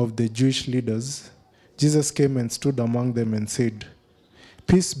of the Jewish leaders, Jesus came and stood among them and said,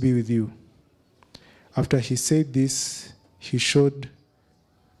 "Peace be with you." After he said this, he showed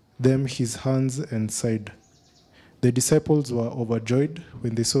them his hands and side. The disciples were overjoyed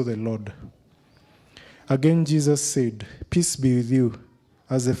when they saw the Lord. Again Jesus said, "Peace be with you.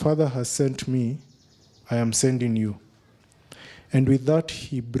 As the Father has sent me, I am sending you." And with that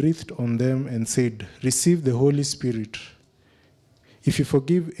he breathed on them and said, "Receive the Holy Spirit. If you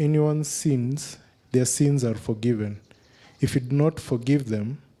forgive anyone's sins, their sins are forgiven. If you do not forgive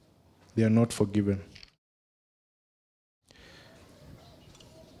them, they are not forgiven."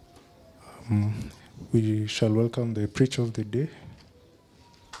 We shall welcome the preacher of the day.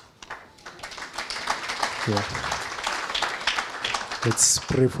 Yeah. Let's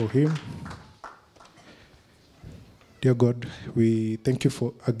pray for him. Dear God, we thank you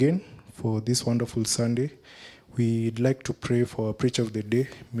for this wonderful Sunday. We'd like to pray for our preacher of the day.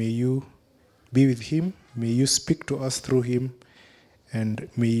 May you be with him. May you speak to us through him. And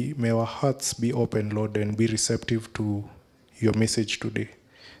may our hearts be open, Lord, and be receptive to your message today.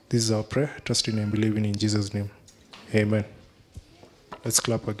 This is our prayer, trusting and believing in Jesus' name. Amen. Let's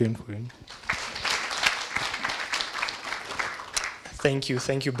clap again for him. Thank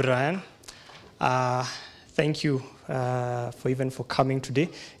you, Brian. Thank you for coming today.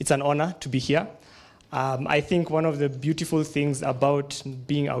 It's an honor to be here. I think one of the beautiful things about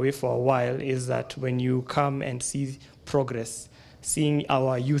being away for a while is that when you come and see progress, seeing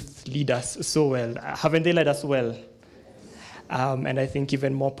our youth lead us so well, haven't they led us well? And I think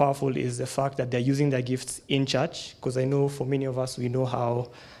even more powerful is the fact that they're using their gifts in church, because I know for many of us, we know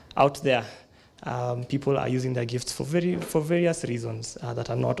how out there people are using their gifts for various reasons that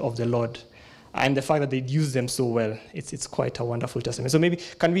are not of the Lord. And the fact that they use them so well, it's quite a wonderful testament. So maybe,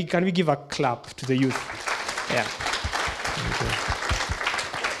 can we give a clap to the youth? Yeah.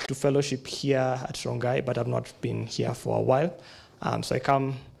 To fellowship here at Rongai, but I've not been here for a while. So I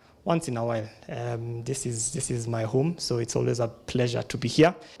come once in a while. This is my home, so it's always a pleasure to be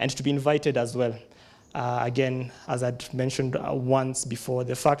here and to be invited as well. Again, as I'd mentioned once before,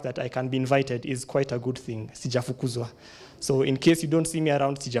 the fact that I can be invited is quite a good thing. Sijafukuzwa. So in case you don't see me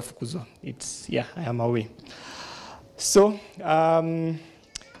around, sijafukuzwa. I am away. So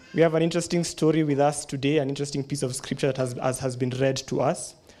we have an interesting story with us today, an interesting piece of scripture that has been read to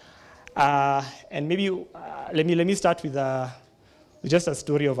us. And maybe let me start with just a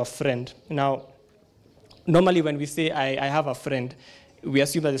story of a friend. Now, normally when we say I have a friend, we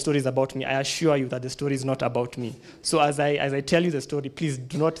assume that the story is about me. I assure you that the story is not about me. So as I tell you the story, please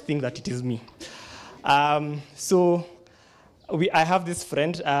do not think that it is me. I have this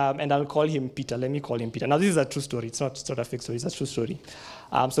friend, and I'll call him Peter. Let me call him Peter. Now, this is a true story. It's not a fake story. It's a true story.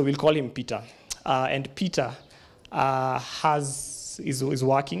 So we'll call him Peter. And Peter is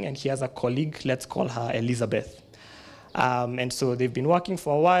working, and he has a colleague. Let's call her Elizabeth. And so they've been working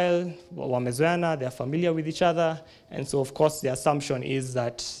for a while. Wamezoeana, they're familiar with each other. And so, of course, the assumption is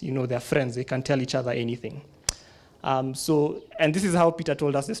that, they're friends. They can tell each other anything. And this is how Peter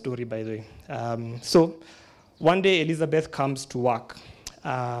told us the story, by the way. So one day Elizabeth comes to work,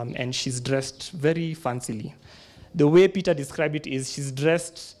 and she's dressed very fancily. The way Peter described it is she's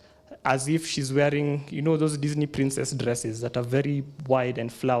dressed as if she's wearing, those Disney princess dresses that are very wide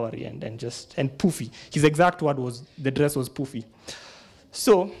and flowery and poofy. His exact word was the dress was poofy.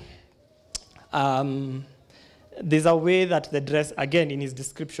 So there's a way that the dress, again in his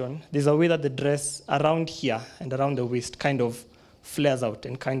description, there's a way that the dress around here and around the waist kind of flares out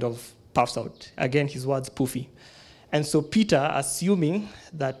and kind of puffs out. Again, his words poofy. And so Peter, assuming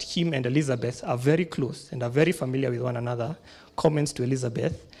that him and Elizabeth are very close and are very familiar with one another, comments to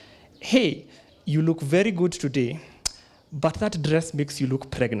Elizabeth, "Hey, you look very good today, but that dress makes you look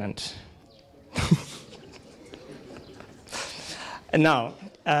pregnant." And now,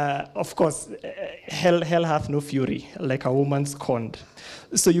 of course, hell hath no fury, like a woman scorned.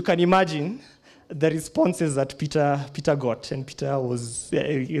 So you can imagine the responses that Peter got and Peter was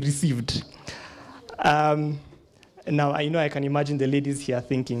received. Now, I can imagine the ladies here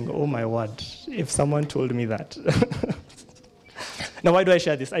thinking, oh my word, if someone told me that. Now, why do I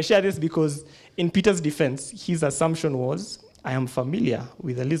share this? I share this because in Peter's defense, his assumption was, I am familiar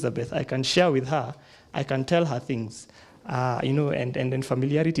with Elizabeth. I can share with her. I can tell her things. And then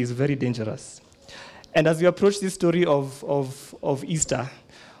familiarity is very dangerous. And as we approach this story of Easter,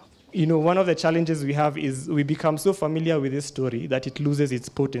 one of the challenges we have is we become so familiar with this story that it loses its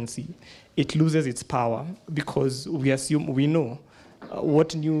potency. It loses its power because we assume we know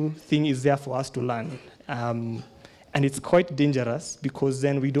what new thing is there for us to learn. And it's quite dangerous because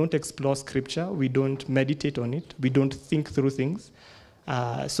then we don't explore scripture, we don't meditate on it, we don't think through things.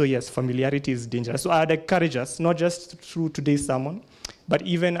 So yes, familiarity is dangerous. So I'd encourage us, not just through today's sermon, but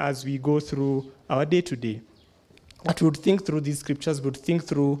even as we go through our day-to-day, that we would think through these scriptures, we would think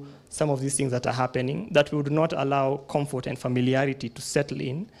through some of these things that are happening, that we would not allow comfort and familiarity to settle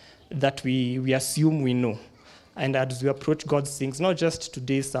in, that we assume we know. And as we approach God's things, not just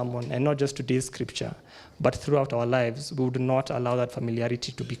today's sermon and not just today's scripture, but throughout our lives, we would not allow that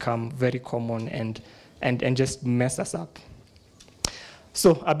familiarity to become very common and just mess us up.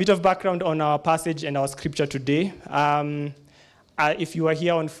 So a bit of background on our passage and our scripture today. If you were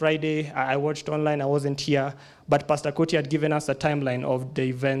here on Friday, I watched online, I wasn't here, but Pastor Koti had given us a timeline of the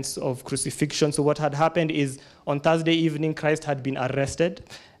events of crucifixion. So what had happened is on Thursday evening, Christ had been arrested,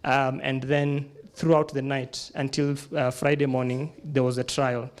 and then throughout the night until Friday morning, there was a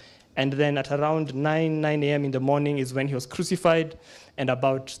trial. And then at around 9 a.m. in the morning is when he was crucified, and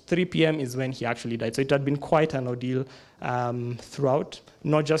about 3 p.m. is when he actually died. So it had been quite an ordeal throughout,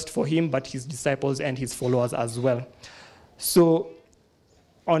 not just for him, but his disciples and his followers as well. So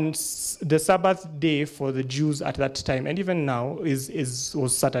on the Sabbath day for the Jews at that time, and even now,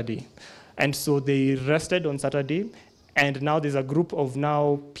 was Saturday. And so they rested on Saturday, and now there's a group of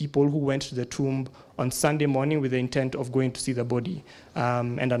people who went to the tomb on Sunday morning with the intent of going to see the body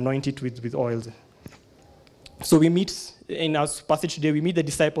and anoint it with oils. So we meet, in our passage today, we meet the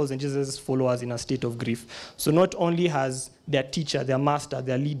disciples and Jesus' followers in a state of grief. So not only has their teacher, their master,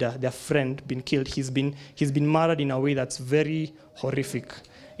 their leader, their friend been killed, he's been murdered in a way that's very horrific.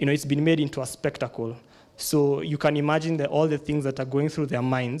 It's been made into a spectacle. So you can imagine all the things that are going through their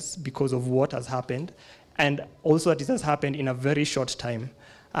minds because of what has happened, and also that it has happened in a very short time.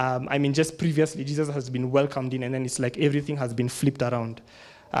 Just previously, Jesus has been welcomed in, and then it's like everything has been flipped around.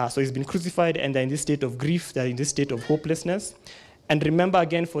 So he's been crucified, and they're in this state of grief, they're in this state of hopelessness. And remember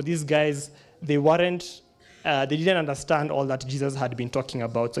again, for these guys, they didn't understand all that Jesus had been talking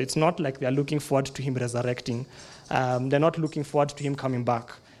about. So it's not like they're looking forward to him resurrecting. They're not looking forward to him coming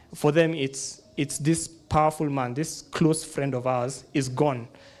back. For them, it's this powerful man, this close friend of ours is gone.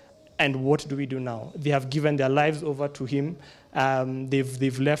 And what do we do now? They have given their lives over to him.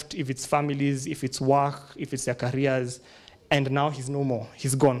 They've left, if it's families, if it's work, if it's their careers, and now he's no more.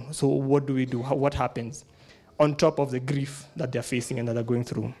 He's gone. So what do we do? What happens? On top of the grief that they're facing and that they're going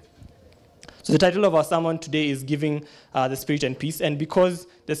through. So the title of our sermon today is Giving the Spirit and Peace. And because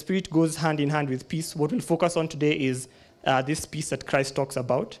the Spirit goes hand in hand with peace, what we'll focus on today is this peace that Christ talks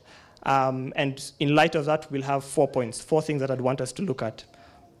about. And in light of that, we'll have 4 points, 4 things that I'd want us to look at.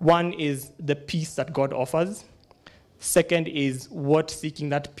 One is the peace that God offers. Second is what seeking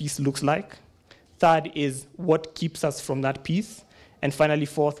that peace looks like. Third is what keeps us from that peace. And finally,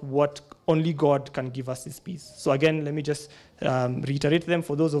 fourth, what only God can give us this peace. So again, let me just reiterate them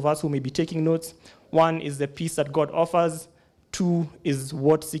for those of us who may be taking notes. 1 is the peace that God offers. 2 is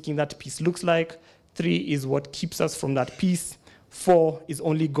what seeking that peace looks like. 3 is what keeps us from that peace. 4 is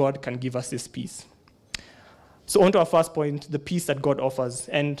only God can give us this peace. So on to our first point, the peace that God offers.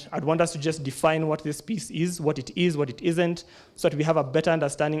 And I'd want us to just define what this peace is, what it isn't, so that we have a better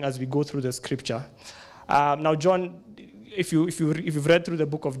understanding as we go through the scripture. Now, John, if you've read through the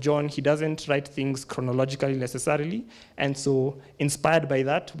book of John, he doesn't write things chronologically necessarily. And so inspired by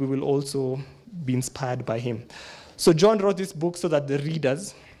that, we will also be inspired by him. So John wrote this book so that the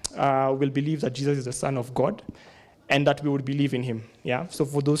readers will believe that Jesus is the Son of God and that we would believe in him. Yeah. So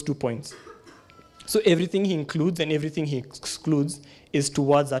for those 2 points. So everything he includes and everything he excludes is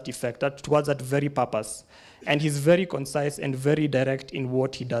towards that effect, towards that very purpose. And he's very concise and very direct in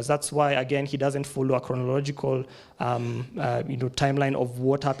what he does. That's why, again, he doesn't follow a chronological timeline of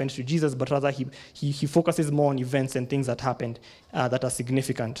what happened to Jesus, but rather he focuses more on events and things that happened that are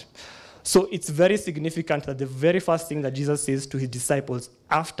significant. So it's very significant that the very first thing that Jesus says to his disciples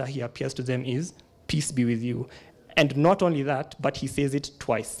after he appears to them is, "Peace be with you." And not only that, but he says it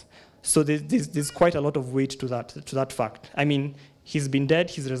twice. So there's quite a lot of weight to that fact. I mean, he's been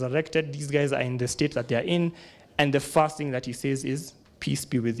dead, he's resurrected, these guys are in the state that they're in, and the first thing that he says is, "Peace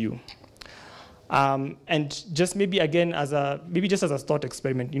be with you." And just maybe again, as a thought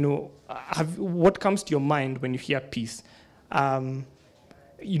experiment, what comes to your mind when you hear peace? What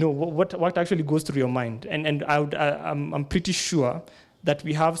actually goes through your mind? And I'm pretty sure that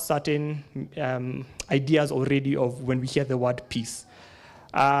we have certain ideas already of when we hear the word peace.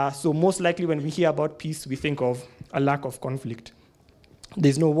 So most likely when we hear about peace, we think of a lack of conflict.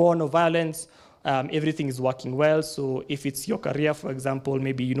 There's no war, no violence. Everything is working well. So if it's your career, for example,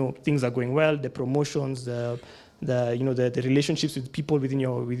 maybe things are going well. The promotions, the relationships with people within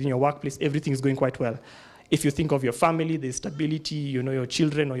your workplace, everything is going quite well. If you think of your family, there's stability. Your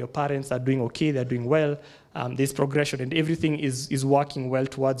children or your parents are doing okay. They're doing well. There's progression, and everything is working well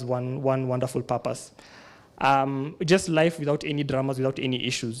towards one wonderful purpose. Just life without any dramas, without any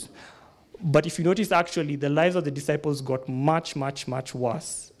issues. But if you notice, actually, the lives of the disciples got much, much, much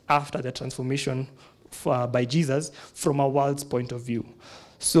worse after the transformation by Jesus from a world's point of view.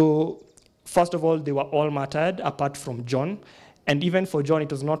 So, first of all, they were all martyred, apart from John. And even for John,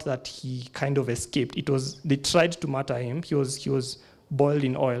 it was not that he kind of escaped. They tried to martyr him. He was boiled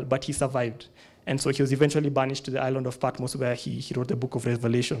in oil, but he survived. And so he was eventually banished to the island of Patmos, where he wrote the book of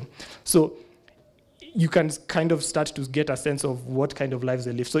Revelation. So you can kind of start to get a sense of what kind of lives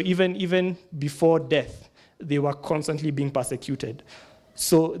they lived. So even before death, they were constantly being persecuted.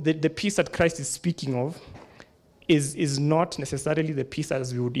 So the peace that Christ is speaking of is not necessarily the peace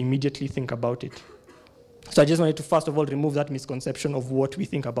as we would immediately think about it. So I just wanted to first of all remove that misconception of what we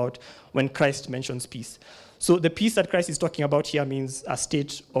think about when Christ mentions peace. So the peace that Christ is talking about here means a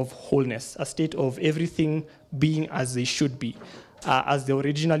state of wholeness, a state of everything being as they should be, as they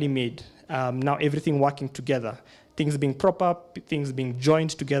originally made. Now everything working together, things being proper, things being joined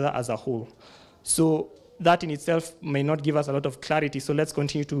together as a whole. So that in itself may not give us a lot of clarity, so let's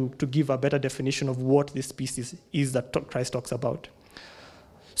continue to give a better definition of what this peace is that Christ talks about.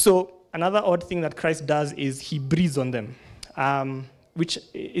 So another odd thing that Christ does is he breathes on them, which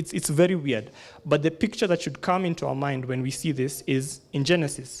it's very weird. But the picture that should come into our mind when we see this is in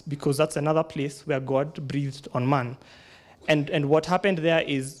Genesis, because that's another place where God breathed on man. And what happened there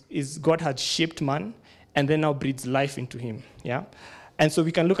is God had shaped man and then now breathes life into him. Yeah? And so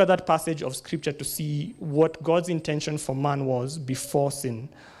we can look at that passage of scripture to see what God's intention for man was before sin,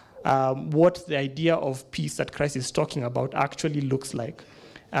 what the idea of peace that Christ is talking about actually looks like,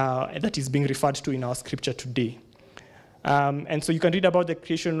 that is being referred to in our scripture today. And so you can read about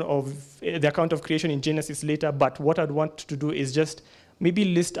the account of creation in Genesis later, but what I'd want to do is just maybe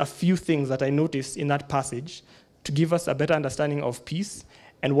list a few things that I noticed in that passage to give us a better understanding of peace.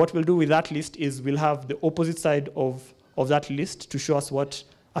 And what we'll do with that list is we'll have the opposite side of that list to show us what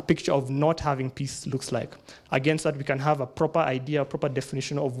a picture of not having peace looks like. Against that, we can have a proper idea, a proper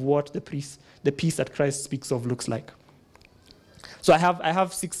definition of what the peace that Christ speaks of looks like. So I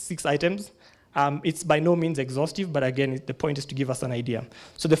have six items. It's by no means exhaustive, but again, the point is to give us an idea.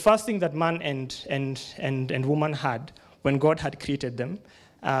 So the first thing that man and woman had when God had created them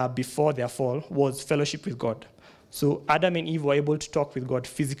before their fall was fellowship with God. So Adam and Eve were able to talk with God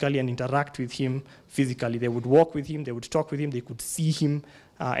physically and interact with him physically. They would walk with him, they would talk with him, they could see him,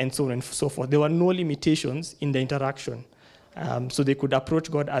 and so on and so forth. There were no limitations in the interaction. So they could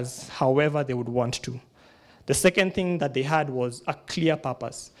approach God as however they would want to. The second thing that they had was a clear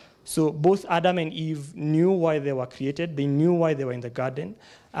purpose. So both Adam and Eve knew why they were created. They knew why they were in the garden.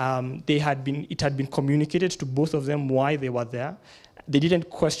 It had been communicated to both of them why they were there. They didn't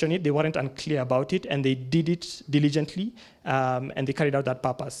question it. They weren't unclear about it, and they did it diligently, and they carried out that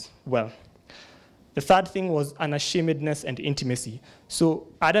purpose well. The third thing was unashamedness and intimacy. So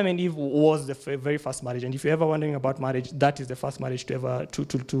Adam and Eve was the very first marriage, and if you're ever wondering about marriage, that is the first marriage to ever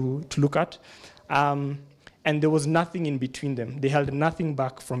to look at. And there was nothing in between them. They held nothing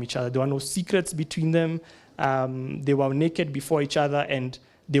back from each other. There were no secrets between them. They were naked before each other, and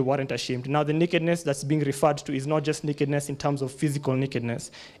they weren't ashamed. Now, the nakedness that's being referred to is not just nakedness in terms of physical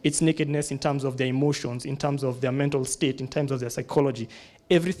nakedness. It's nakedness in terms of their emotions, in terms of their mental state, in terms of their psychology.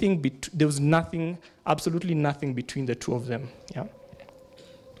 Everything, there was nothing, absolutely nothing between the two of them. Yeah.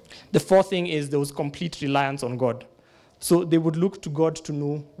 The fourth thing is there was complete reliance on God. So they would look to God to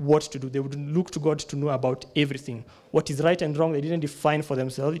know what to do. They would look to God to know about everything. What is right and wrong, they didn't define for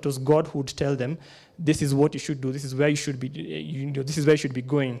themselves. It was God who would tell them, this is what you should do, this is where you should be, this is where you should be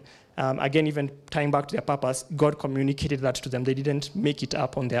going. Again, even tying back to their purpose, God communicated that to them. They didn't make it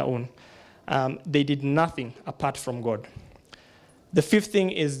up on their own. They did nothing apart from God. The fifth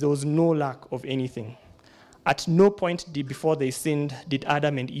thing is there was no lack of anything. At no point before they sinned did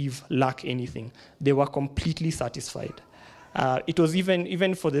Adam and Eve lack anything. They were completely satisfied. It was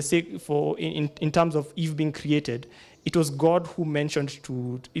even for the sake, in terms of Eve being created, it was God who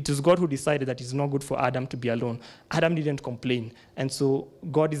decided that it's not good for Adam to be alone. Adam didn't complain. And so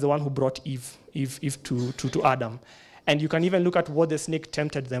God is the one who brought Eve to Adam. And you can even look at what the snake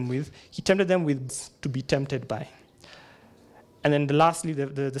tempted them with. He tempted them with to be tempted by. And then lastly,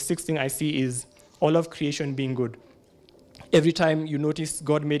 the sixth thing I see is all of creation being good. Every time you notice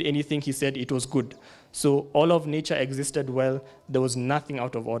God made anything, he said it was good. So all of nature existed well. There was nothing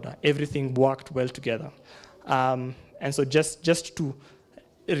out of order. Everything worked well together. And so just to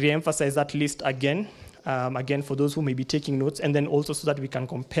re-emphasize that list again for those who may be taking notes, and then also so that we can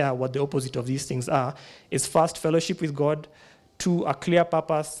compare what the opposite of these things are, is first, fellowship with God, 2, a clear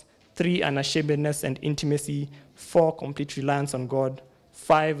purpose, 3, unashamedness and intimacy, 4, complete reliance on God,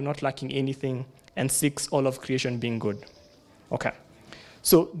 5, not lacking anything, and 6, all of creation being good. Okay.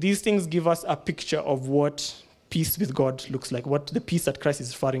 So these things give us a picture of what peace with God looks like, what the peace that Christ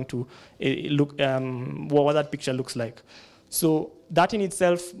is referring to, what that picture looks like. So that in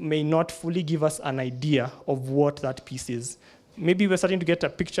itself may not fully give us an idea of what that peace is. Maybe we're starting to get a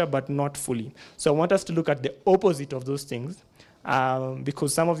picture, but not fully. So I want us to look at the opposite of those things,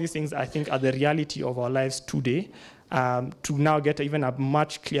 because some of these things, I think, are the reality of our lives today, to now get even a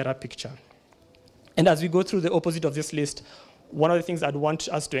much clearer picture. And as we go through the opposite of this list, one of the things I'd want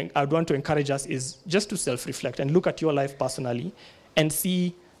to encourage us is just to self-reflect and look at your life personally and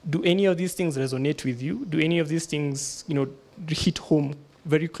see, do any of these things resonate with you? Do any of these things, hit home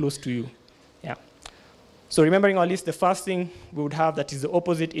very close to you? Yeah. So remembering our list, the first thing we would have that is the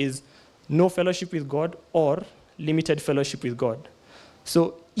opposite is no fellowship with God or limited fellowship with God.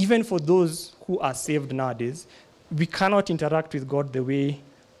 So even for those who are saved nowadays, we cannot interact with God the way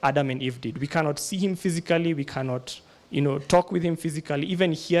Adam and Eve did. We cannot see him physically. We cannot, talk with him physically.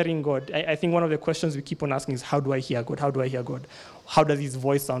 Even hearing God, I think one of the questions we keep on asking is, how do I hear God? How do I hear God? How does his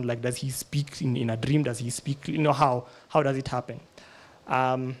voice sound like? Does he speak in a dream? Does he speak, how does it happen?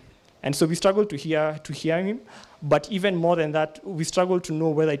 And so we struggle to hear him. But even more than that, we struggle to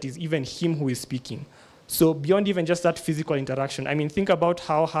know whether it is even him who is speaking. So beyond even just that physical interaction, think about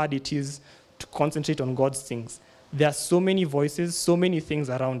how hard it is to concentrate on God's things. There are so many voices, so many things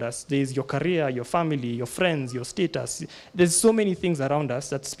around us. There's your career, your family, your friends, your status. There's so many things around us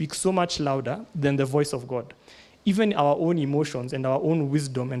that speak so much louder than the voice of God. Even our own emotions and our own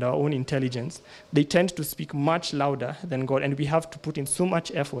wisdom and our own intelligence, they tend to speak much louder than God, and we have to put in so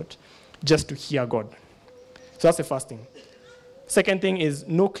much effort just to hear God. So that's the first thing. Second thing is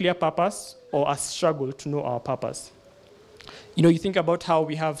no clear purpose or a struggle to know our purpose. You think about how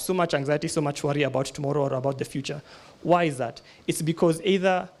we have so much anxiety, so much worry about tomorrow or about the future. Why is that? It's because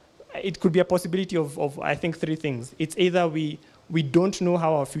either, it could be a possibility of I think, 3 things. It's either we don't know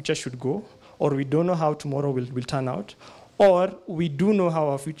how our future should go, or we don't know how tomorrow will turn out, or we do know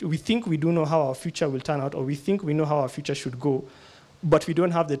how we think we do know how our future will turn out, or we think we know how our future should go, but we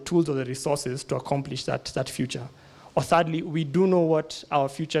don't have the tools or the resources to accomplish that future. Or thirdly, we do know what our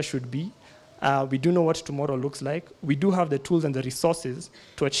future should be. We do know what tomorrow looks like. We do have the tools and the resources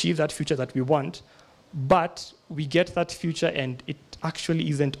to achieve that future that we want, but we get that future and it actually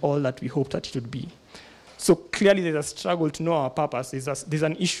isn't all that we hoped that it would be. So clearly there's a struggle to know our purpose. There's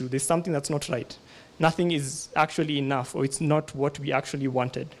an issue. There's something that's not right. Nothing is actually enough, or it's not what we actually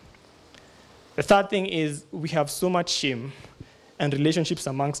wanted. The third thing is we have so much shame, and relationships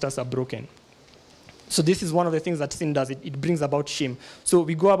amongst us are broken. So this is one of the things that sin does. It brings about shame. So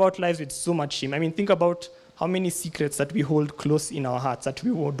we go about lives with so much shame. Think about how many secrets that we hold close in our hearts that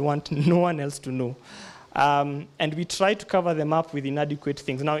we would want no one else to know. And we try to cover them up with inadequate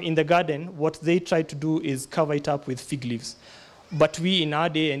things. Now, in the garden, what they try to do is cover it up with fig leaves. But we, in our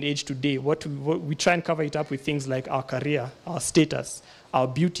day and age today, what we try and cover it up with things like our career, our status, our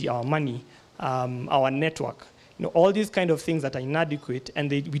beauty, our money, our network. All these kind of things that are inadequate, and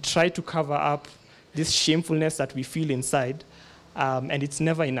we try to cover up this shamefulness that we feel inside, and it's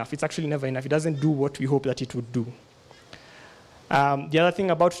never enough. It's actually never enough. It doesn't do what we hope that it would do. The other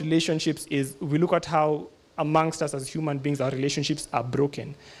thing about relationships is we look at how amongst us as human beings, our relationships are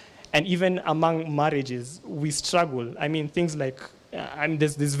broken. And even among marriages, we struggle. I mean, things like,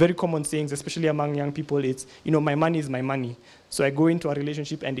 there's very common sayings, especially among young people, it's, my money is my money. So I go into a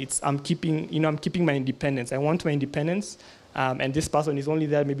relationship and I'm keeping my independence. I want my independence, and this person is only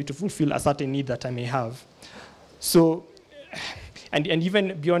there maybe to fulfill a certain need that I may have. So, and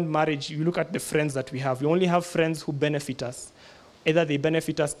even beyond marriage, you look at the friends that we have. We only have friends who benefit us. Either they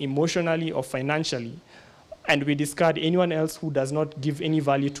benefit us emotionally or financially, and we discard anyone else who does not give any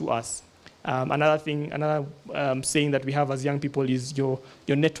value to us. Another saying that we have as young people is your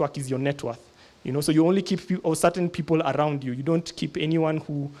network is your net worth. So you only keep certain people around you. You don't keep anyone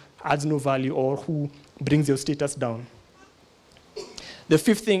who adds no value or who brings your status down. The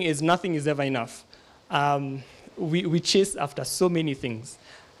fifth thing is nothing is ever enough. We chase after so many things,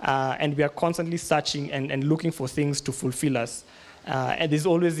 and we are constantly searching and looking for things to fulfill us. And there's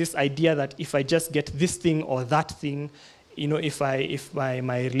always this idea that if I just get this thing or that thing, if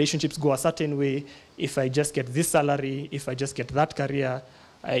my relationships go a certain way, if I just get this salary, if I just get that career,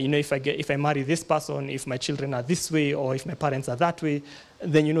 if I marry this person, if my children are this way, or if my parents are that way,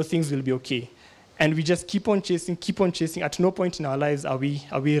 then things will be okay. And we just keep on chasing. At no point in our lives are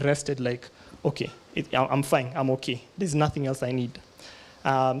we rested like, okay, I'm fine, I'm okay. There's nothing else I need.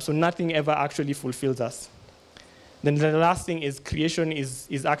 So nothing ever actually fulfills us. Then the last thing is creation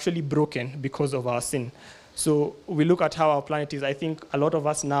is actually broken because of our sin. So we look at how our planet is. I think a lot of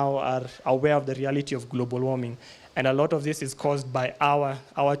us now are aware of the reality of global warming. And a lot of this is caused by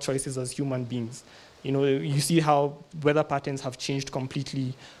our choices as human beings. You see how weather patterns have changed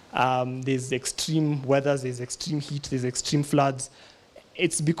completely. There's extreme weathers, there's extreme heat, there's extreme floods.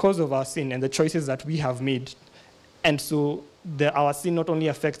 It's because of our sin and the choices that we have made. And so our sin not only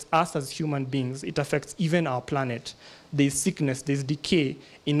affects us as human beings, it affects even our planet. There's sickness, there's decay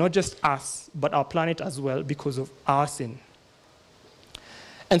in not just us, but our planet as well because of our sin.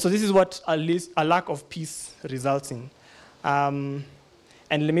 And so this is what a lack of peace results in. And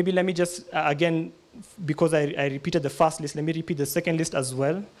maybe let me just, again, because I repeated the first list, let me repeat the second list as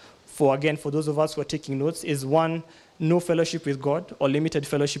well. For those of us who are taking notes, is 1, no fellowship with God or limited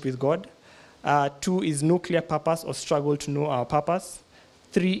fellowship with God. 2 is no clear purpose or struggle to know our purpose.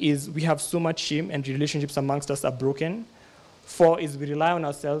 3 is we have so much shame and relationships amongst us are broken. 4 is we rely on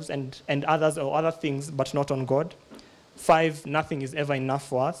ourselves and others or other things, but not on God. 5, nothing is ever enough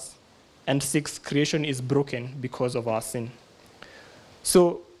for us. And 6, creation is broken because of our sin.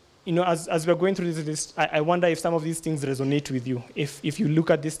 So, as we're going through this list, I wonder if some of these things resonate with you. If you look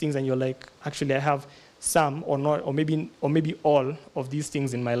at these things and you're like, actually, I have some or not, or maybe all of these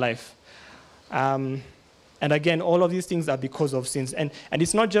things in my life. And again, all of these things are because of sins. And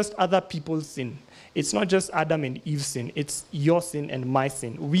it's not just other people's sin. It's not just Adam and Eve's sin. It's your sin and my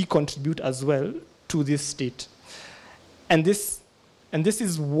sin. We contribute as well to this state. And this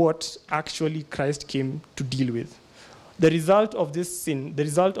is what actually Christ came to deal with. The result of this sin, the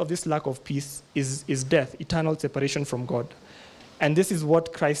result of this lack of peace is death, eternal separation from God. And this is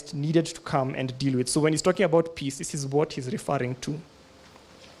what Christ needed to come and deal with. So when he's talking about peace, this is what he's referring to.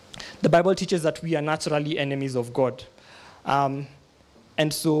 The Bible teaches that we are naturally enemies of God. And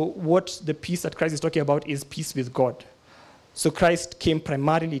so what the peace that Christ is talking about is peace with God. So Christ came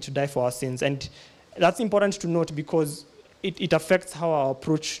primarily to die for our sins. And that's important to note because it affects how our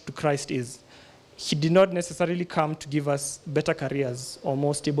approach to Christ is. He did not necessarily come to give us better careers or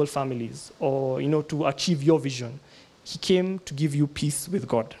more stable families or, to achieve your vision. He came to give you peace with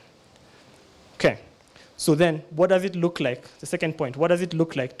God. Okay. So then, what does it look like? The second point, what does it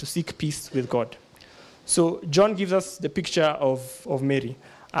look like to seek peace with God? So John gives us the picture of Mary.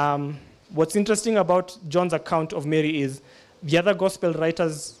 What's interesting about John's account of Mary is the other gospel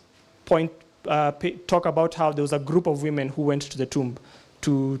writers talk about how there was a group of women who went to the tomb,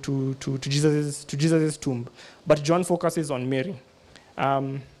 to Jesus' tomb. But John focuses on Mary.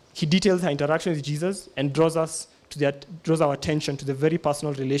 He details her interaction with Jesus and draws our attention to the very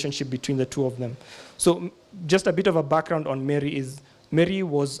personal relationship between the two of them. So just a bit of a background on Mary is Mary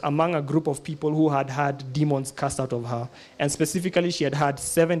was among a group of people who had had demons cast out of her. And specifically, she had had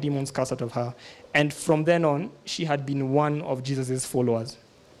 7 demons cast out of her. And from then on, she had been one of Jesus' followers.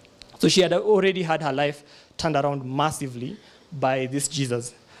 So she had already had her life turned around massively by this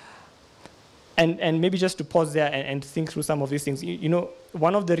Jesus. And maybe just to pause there and think through some of these things, you know,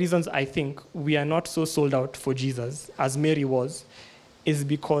 one of the reasons I think we are not so sold out for Jesus as Mary was is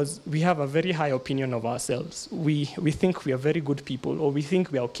because we have a very high opinion of ourselves. We think we are very good people, or we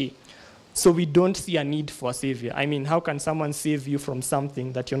think we are okay. So we don't see a need for a savior. I mean, how can someone save you from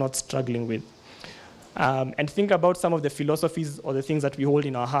something that you're not struggling with? And think about some of the philosophies or the things that we hold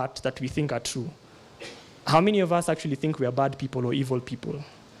in our heart that we think are true. How many of us actually think we are bad people or evil people?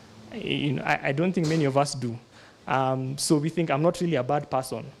 You know, I don't think many of us do. So we think, I'm not really a bad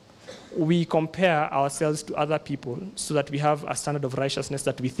person. We compare ourselves to other people so that we have a standard of righteousness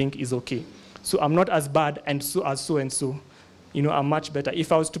that we think is okay. So I'm not as bad and so as so and so. You know, I'm much better.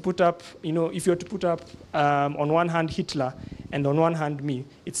 If I was to put up, you know, if you were to put up on one hand Hitler and on one hand me,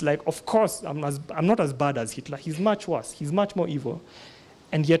 it's like, of course, I'm not as bad as Hitler. He's much worse. He's much more evil.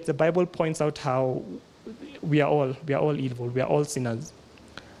 And yet the Bible points out how we are all evil. We are all sinners.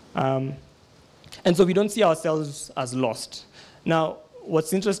 And so we don't see ourselves as lost. Now,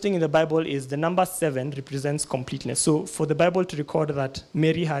 what's interesting in the Bible is the number 7 represents completeness. So for the Bible to record that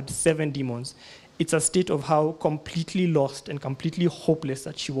Mary had 7 demons, it's a state of how completely lost and completely hopeless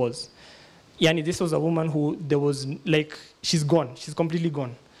that she was. Yani, this was a woman who there was like, she's gone. She's completely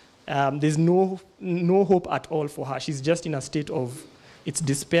gone. There's no hope at all for her. She's just in a state of, it's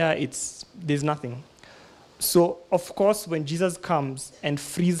despair, there's nothing. So, of course, when Jesus comes and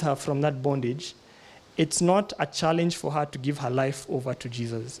frees her from that bondage, it's not a challenge for her to give her life over to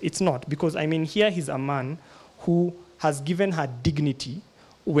Jesus. It's not, because, I mean, here he's a man who has given her dignity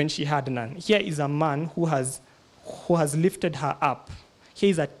when she had none. Here is a man who has lifted her up. Here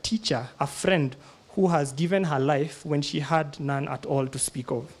is a teacher, a friend, who has given her life when she had none at all to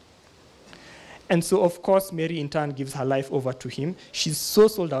speak of. And so, of course, Mary, in turn, gives her life over to him. She's so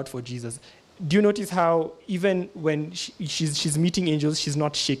sold out for Jesus. Do you notice how even when she's meeting angels, she's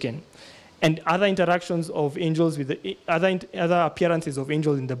not shaken? And other interactions of angels with other appearances of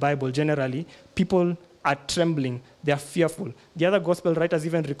angels in the Bible, generally, people are trembling, they are fearful. The other gospel writers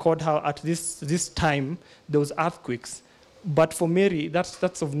even record how at this time there was earthquakes. But for Mary,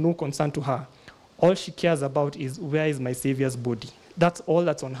 that's of no concern to her. All she cares about is, where is my Savior's body? That's all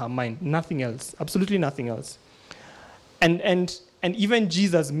that's on her mind, nothing else, absolutely nothing else. And even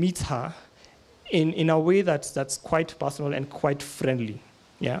Jesus meets her in a way that's quite personal and quite friendly.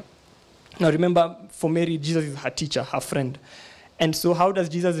 Yeah. Now remember, for Mary, Jesus is her teacher, her friend. And so how does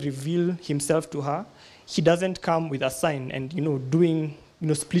Jesus reveal himself to her? He doesn't come with a sign and, doing,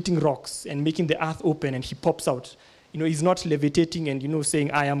 splitting rocks and making the earth open and he pops out. He's not levitating and,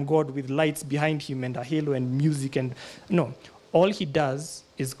 saying, I am God, with lights behind him and a halo and music. And no, all he does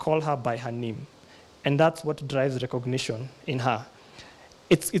is call her by her name. And that's what drives recognition in her.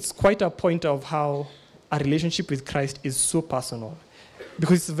 It's quite a point of how a relationship with Christ is so personal,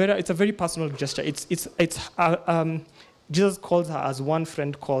 because it's a very personal gesture. Jesus calls her as one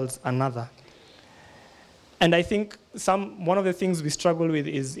friend calls another. And I think one of the things we struggle with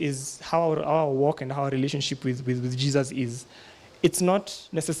is how our walk and how our relationship with Jesus is. It's not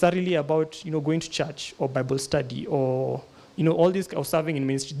necessarily about going to church or Bible study or all this, or serving in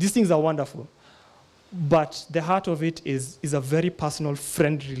ministry. These things are wonderful. But the heart of it is a very personal,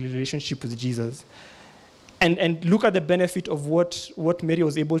 friendly relationship with Jesus. And look at the benefit of what Mary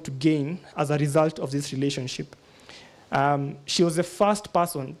was able to gain as a result of this relationship. She was the first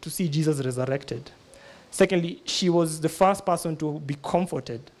person to see Jesus resurrected. Secondly, she was the first person to be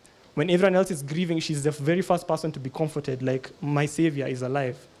comforted. When everyone else is grieving, she's the very first person to be comforted, like, my Savior is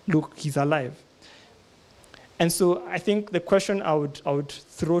alive. Look, he's alive. And so I think the question I would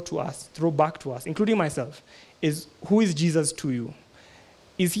throw back to us, including myself, is, who is Jesus to you?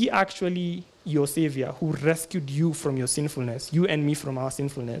 Is he actually your Savior who rescued you from your sinfulness, you and me from our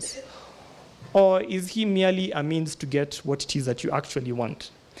sinfulness? Or is he merely a means to get what it is that you actually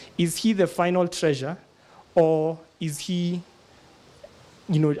want? Is he the final treasure? Or is he,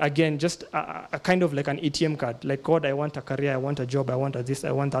 again, just a kind of like an ATM card? Like, God, I want a career, I want a job, I want this,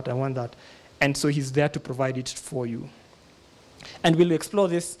 I want that, I want that. And so he's there to provide it for you. And we'll explore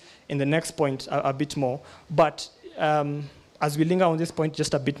this in the next point a bit more. But as we linger on this point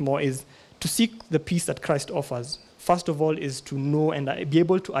just a bit more, is to seek the peace that Christ offers. First of all is to know and be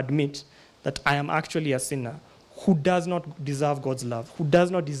able to admit that I am actually a sinner who does not deserve God's love, who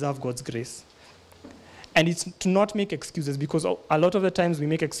does not deserve God's grace. And it's to not make excuses, because a lot of the times we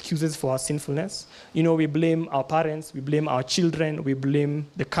make excuses for our sinfulness. We blame our parents, we blame our children, we blame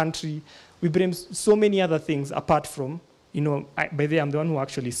the country, we blame so many other things apart from, by the way, I'm the one who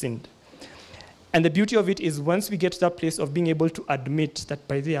actually sinned. And the beauty of it is once we get to that place of being able to admit that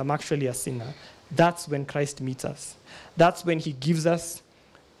by the way, I'm actually a sinner, that's when Christ meets us. That's when he gives us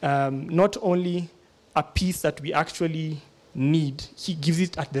not only a peace that we actually need, he gives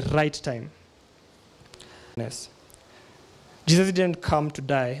it at the right time. Yes. Jesus didn't come to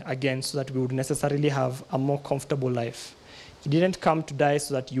die again so that we would necessarily have a more comfortable life. He didn't come to die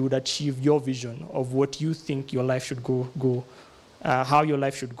so that you would achieve your vision of what you think your life should how your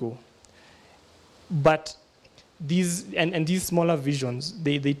life should go. But these smaller visions,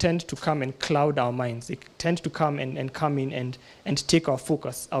 they tend to come and cloud our minds. They tend to come and come in and take our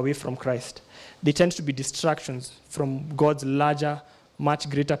focus away from Christ. They tend to be distractions from God's larger, much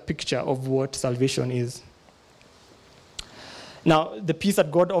greater picture of what salvation is. Now, the peace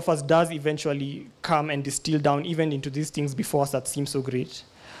that God offers does eventually come and distill down even into these things before us that seem so great.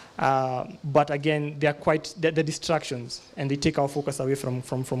 But again, they're distractions, and they take our focus away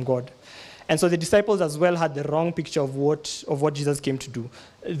from God. And so the disciples as well had the wrong picture of what Jesus came to do.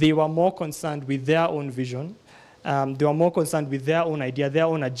 They were more concerned with their own vision. They were more concerned with their own idea, their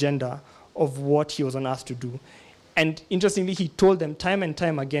own agenda of what he was on earth to do. And interestingly, he told them time and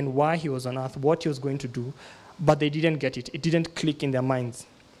time again why he was on earth, what he was going to do, but they didn't get it. It didn't click in their minds.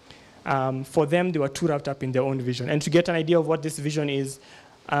 For them, they were too wrapped up in their own vision. And to get an idea of what this vision is,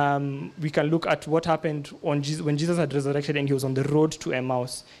 we can look at what happened when Jesus had resurrected and he was on the road to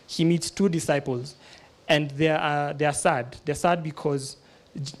Emmaus. He meets two disciples, and they are sad. They're sad because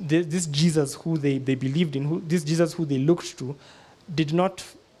this Jesus who they believed in, this Jesus who they looked to, did not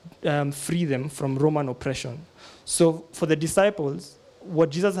free them from Roman oppression. So for the disciples, what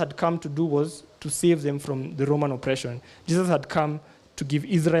Jesus had come to do was to save them from the Roman oppression. Jesus had come to give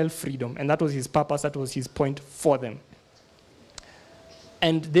Israel freedom, and that was his purpose, that was his point for them.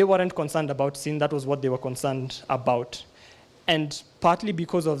 And they weren't concerned about sin, that was what they were concerned about. And partly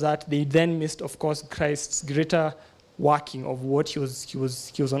because of that, they then missed, of course, Christ's greater working of what he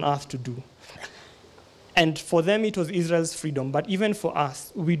was on earth to do. And for them, it was Israel's freedom. But even for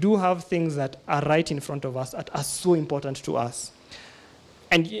us, we do have things that are right in front of us that are so important to us.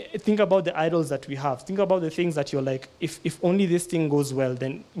 And think about the idols that we have. Think about the things that you're like, if only this thing goes well,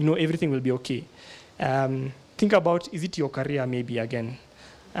 then everything will be okay. Think about, is it your career maybe again?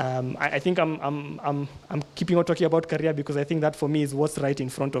 I think I'm keeping on talking about career because I think that for me is what's right in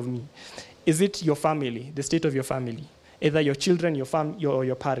front of me. Is it your family, the state of your family? Either your children,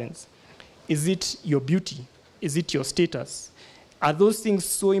 your parents. Is it your beauty? Is it your status? Are those things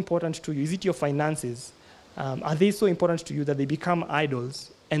so important to you? Is it your finances? Are they so important to you that they become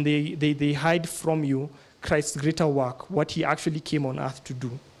idols and they hide from you Christ's greater work, what he actually came on earth to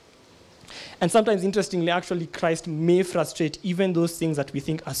do? And sometimes, interestingly, actually, Christ may frustrate even those things that we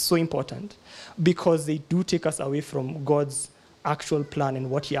think are so important because they do take us away from God's actual plan and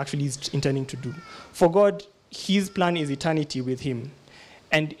what he actually is intending to do. For God, his plan is eternity with him.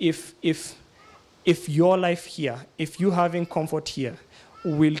 And if your life here, if you having comfort here,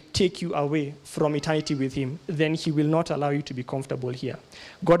 will take you away from eternity with him, then he will not allow you to be comfortable here.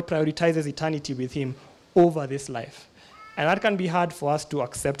 God prioritizes eternity with him over this life. And that can be hard for us to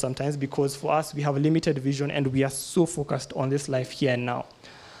accept sometimes because for us, we have a limited vision and we are so focused on this life here and now.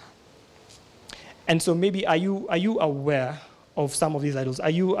 And so maybe are you aware of some of these idols? Are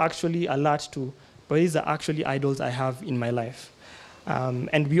you actually alert to, but these are actually idols I have in my life?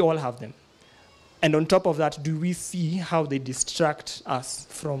 And we all have them. And on top of that, do we see how they distract us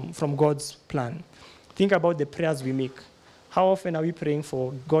from God's plan? Think about the prayers we make. How often are we praying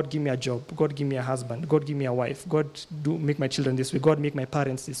for, God, give me a job, God, give me a husband, God, give me a wife, God, do make my children this way, God, make my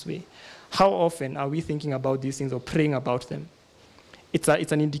parents this way? How often are we thinking about these things or praying about them? It's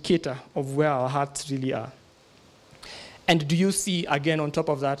an indicator of where our hearts really are. And do you see, again, on top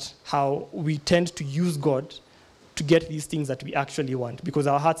of that, how we tend to use God to get these things that we actually want? Because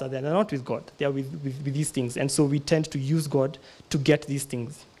our hearts are there. They're not with God. They are with these things. And so we tend to use God to get these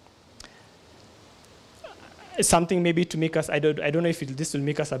things. Something maybe to make us, I don't know if this will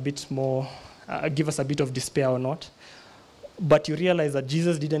make us a bit more, give us a bit of despair or not. But you realize that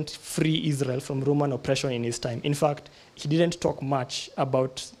Jesus didn't free Israel from Roman oppression in his time. In fact, he didn't talk much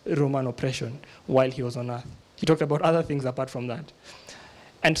about Roman oppression while he was on earth. He talked about other things apart from that.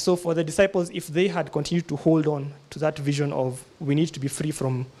 And so for the disciples, if they had continued to hold on to that vision of we need to be free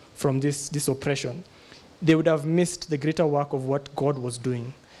from this oppression, they would have missed the greater work of what God was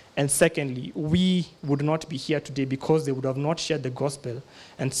doing. And secondly, we would not be here today because they would have not shared the gospel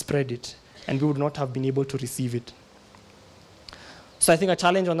and spread it, and we would not have been able to receive it. So I think a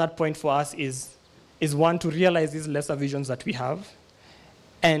challenge on that point for us is one, to realize these lesser visions that we have,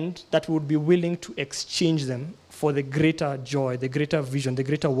 and that we would be willing to exchange them for the greater joy, the greater vision, the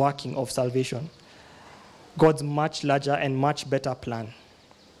greater working of salvation. God's much larger and much better plan.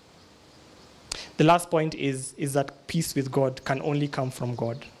 The last point is that peace with God can only come from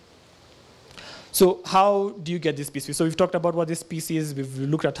God. So how do you get this peace? So we've talked about what this peace is. We've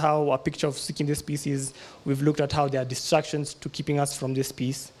looked at how a picture of seeking this peace is. We've looked at how there are distractions to keeping us from this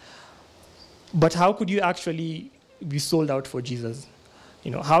peace. But how could you actually be sold out for Jesus?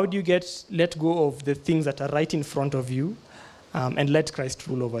 How do you let go of the things that are right in front of you and let Christ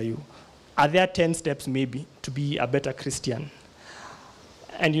rule over you? Are there 10 steps maybe to be a better Christian?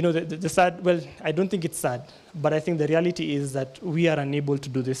 And the sad, well, I don't think it's sad, but I think the reality is that we are unable to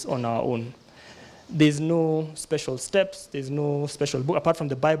do this on our own. There's no special steps, there's no special book. Apart from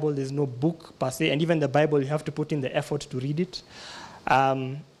the Bible, there's no book per se, and even the Bible, you have to put in the effort to read it.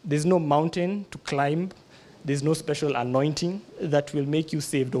 There's no mountain to climb. There's no special anointing that will make you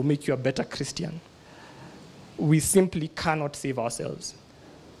saved or make you a better Christian. We simply cannot save ourselves.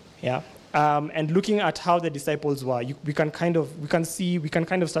 Yeah. And looking at how the disciples were, we can kind of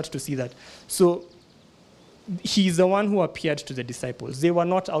start to see that. So he's the one who appeared to the disciples. They were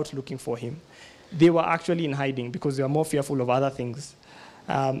not out looking for him. They were actually in hiding because they were more fearful of other things.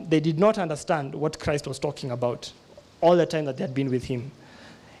 They did not understand what Christ was talking about all the time that they had been with him.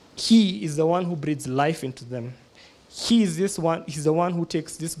 He is the one who breathes life into them. He's the one who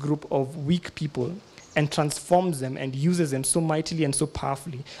takes this group of weak people and transforms them and uses them so mightily and so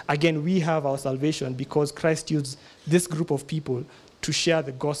powerfully. Again, we have our salvation because Christ used this group of people to share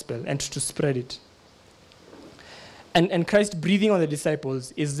the gospel and to spread it. And Christ breathing on the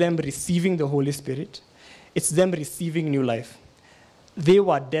disciples is them receiving the Holy Spirit. It's them receiving new life. They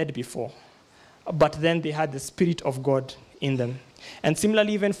were dead before, but then they had the Spirit of God in them. And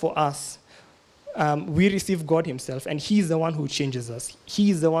similarly, even for us, we receive God himself, and he is the one who changes us.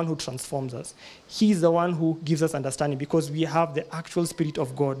 He is the one who transforms us. He is the one who gives us understanding because we have the actual Spirit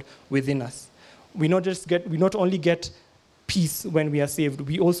of God within us. We not only get peace when we are saved,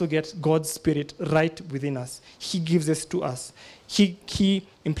 we also get God's Spirit right within us. He gives this to us. He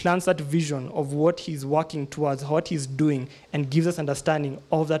implants that vision of what he's working towards, what he's doing, and gives us understanding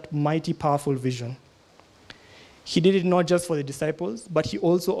of that mighty, powerful vision. He did it not just for the disciples, but he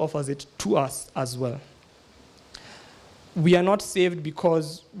also offers it to us as well. We are not saved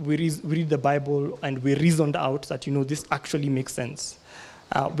because we read the Bible and we reasoned out that, this actually makes sense.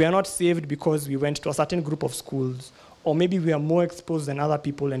 We are not saved because we went to a certain group of schools, or maybe we are more exposed than other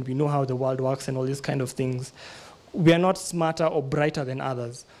people and we know how the world works and all these kind of things. We are not smarter or brighter than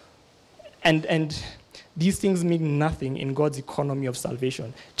others. And these things mean nothing in God's economy of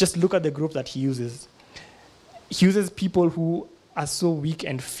salvation. Just look at the group that he uses. He uses people who are so weak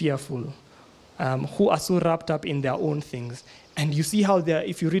and fearful, who are so wrapped up in their own things. And you see how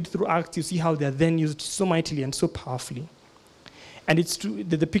if you read through Acts, you see how they're then used so mightily and so powerfully. And it's true,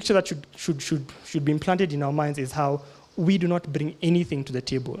 the picture that should be implanted in our minds is how we do not bring anything to the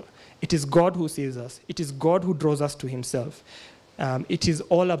table. It is God who saves us. It is God who draws us to himself. It is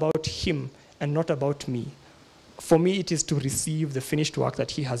all about him and not about me. For me, it is to receive the finished work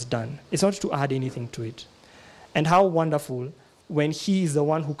that he has done. It's not to add anything to it. And how wonderful when he is the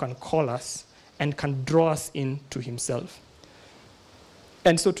one who can call us and can draw us into himself.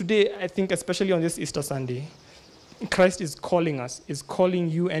 And so today, I think especially on this Easter Sunday, Christ is calling us, is calling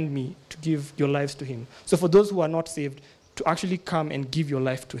you and me to give your lives to him. So for those who are not saved, to actually come and give your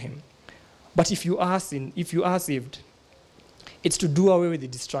life to him. But if you are saved, it's to do away with the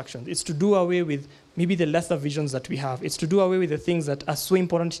distractions. It's to do away with maybe the lesser visions that we have. It's to do away with the things that are so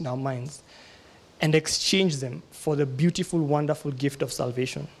important in our minds and exchange them for the beautiful, wonderful gift of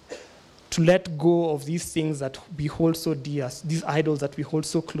salvation. To let go of these things that we hold so dear, these idols that we hold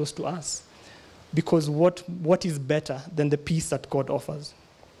so close to us. Because what is better than the peace that God offers?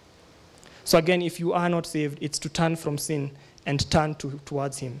 So again, if you are not saved, it's to turn from sin and turn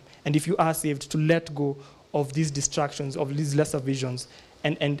towards him. And if you are saved, to let go of these distractions, of these lesser visions,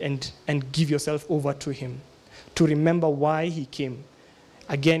 and give yourself over to him. To remember why he came.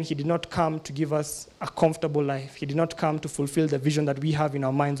 Again, he did not come to give us a comfortable life. He did not come to fulfill the vision that we have in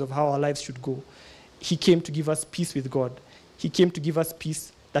our minds of how our lives should go. He came to give us peace with God. He came to give us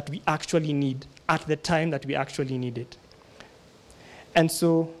peace that we actually need at the time that we actually need it. And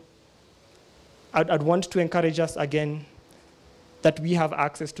so I'd want to encourage us again that we have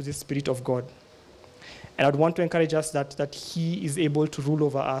access to the Spirit of God. And I'd want to encourage us that he is able to rule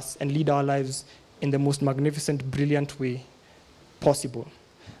over us and lead our lives in the most magnificent, brilliant way possible.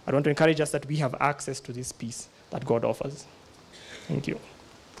 I want to encourage us that we have access to this peace that God offers. Thank you.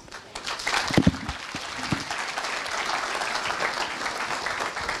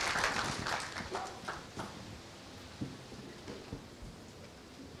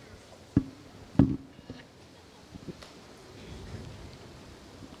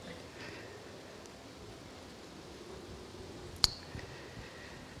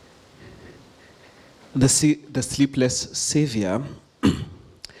 The sleepless Savior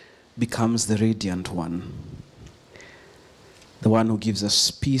becomes the radiant one, the one who gives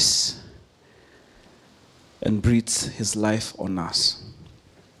us peace and breathes his life on us.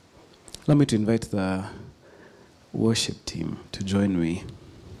 Allow me to invite the worship team to join me.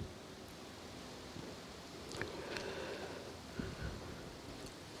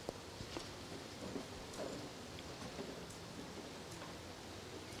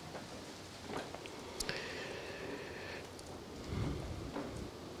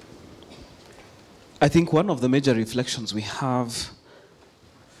 I think one of the major reflections we have,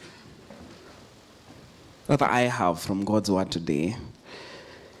 that I have from God's word today,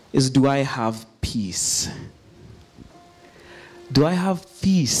 is, do I have peace? Do I have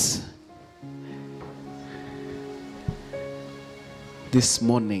peace this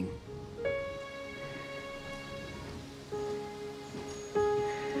morning?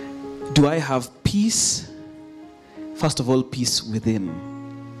 Do I have peace? First of all, peace within.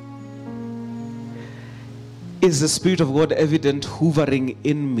 Is the Spirit of God evident, hovering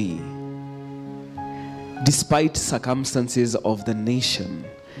in me, despite circumstances of the nation,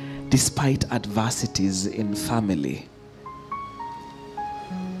 despite adversities in family?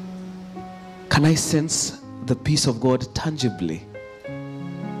 Can I sense the peace of God tangibly?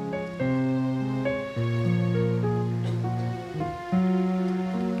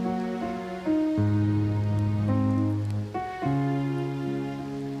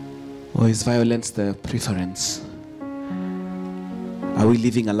 Or is violence the preference? Are we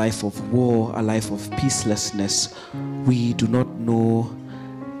living a life of war, a life of peacelessness? We do not know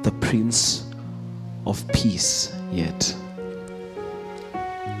the Prince of Peace yet.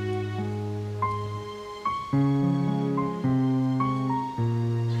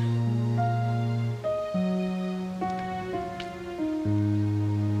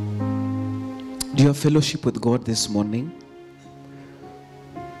 Do you have fellowship with God this morning?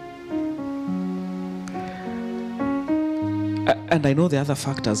 And I know there are other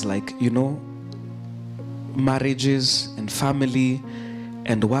factors like, marriages and family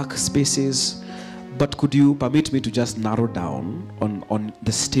and work spaces. But could you permit me to just narrow down on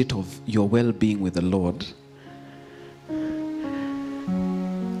the state of your well-being with the Lord?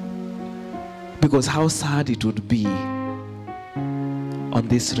 Because how sad it would be on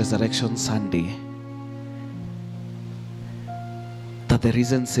this Resurrection Sunday that the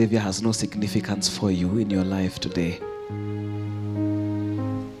risen Savior has no significance for you in your life today.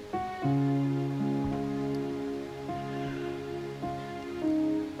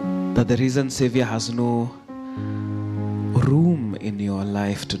 That the risen Savior has no room in your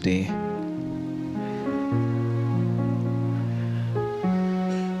life today.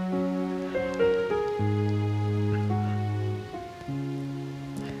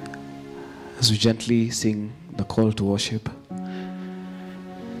 As we gently sing the call to worship,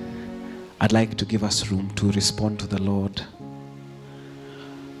 I'd like to give us room to respond to the Lord.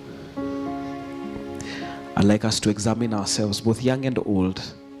 I'd like us to examine ourselves, both young and old,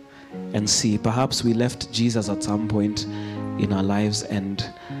 and see, perhaps we left Jesus at some point in our lives and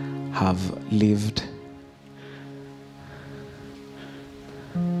have lived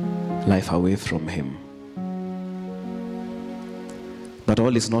life away from him. But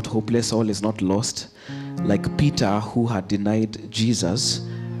all is not hopeless, all is not lost. Like Peter, who had denied Jesus,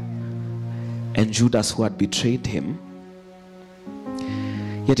 and Judas, who had betrayed him,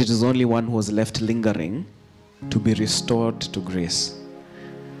 yet it is only one who was left lingering to be restored to grace.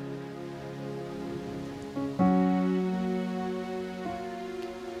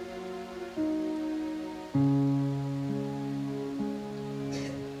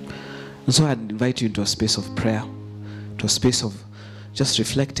 And so I'd invite you into a space of prayer, to a space of just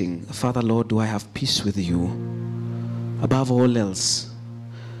reflecting. Father, Lord, do I have peace with you? Above all else,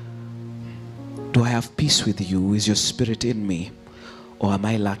 do I have peace with you? Is your Spirit in me? Or am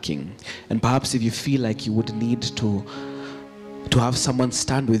I lacking? And perhaps if you feel like you would need to have someone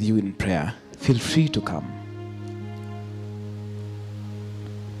stand with you in prayer, feel free to come.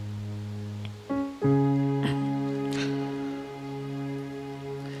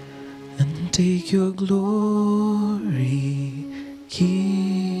 And take your glory,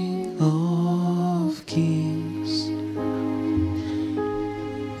 King of Kings.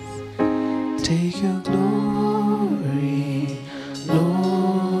 Take your glory,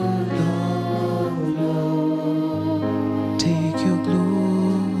 Lord of Lords. Take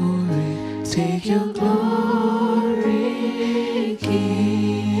your glory,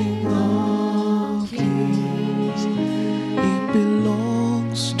 King of Kings. It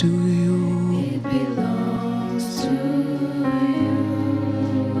belongs to you. It belongs to you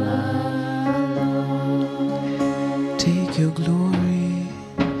alone.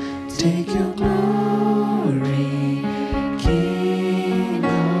 take your glory, King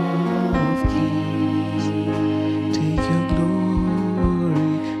of Kings. Take your glory,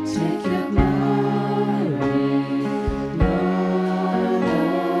 take your glory, Lord of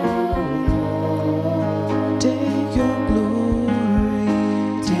Lords. Take your glory,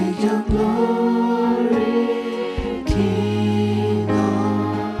 take your glory, King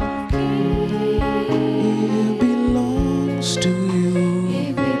of Kings. It belongs to you.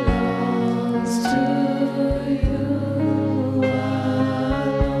 It belongs to you alone.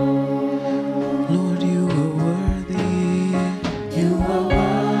 Lord, you are worthy. You are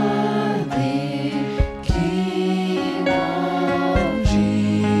worthy, King of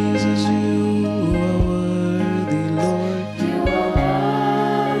Jesus. You are worthy, Lord. You are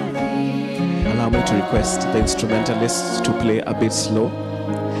worthy. Allow me to request the instrumentalists to play a bit slow.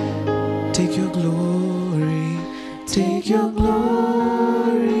 Take your glory, take your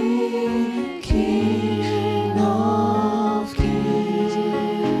glory, King of Kings.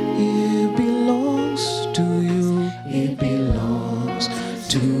 It belongs to you, it belongs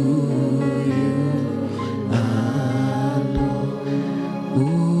to you alone.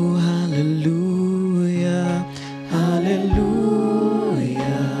 Oh, hallelujah, hallelujah,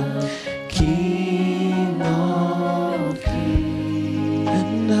 King of Kings.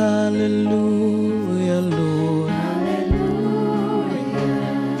 And hallelujah, Lord.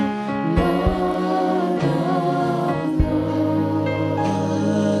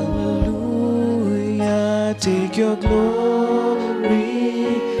 Hallelujah, take your glory,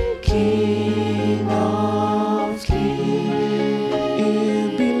 King of Kings.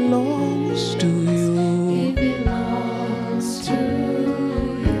 It belongs to you. It belongs to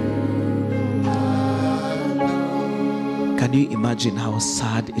you alone. Can you imagine how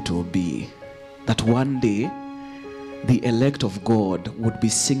sad it will be that one day the elect of God would be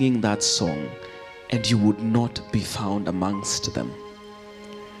singing that song and you would not be found amongst them?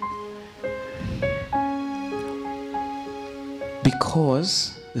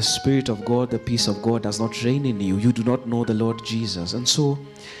 Because the Spirit of God, the peace of God does not reign in you. You do not know the Lord Jesus. And so,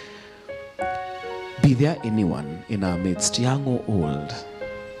 be there anyone in our midst, young or old,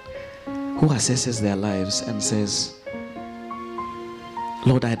 who assesses their lives and says,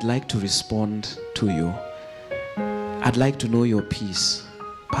 Lord, I'd like to respond to you. I'd like to know your peace.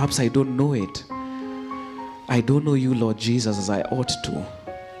 Perhaps I don't know it. I don't know you, Lord Jesus, as I ought to.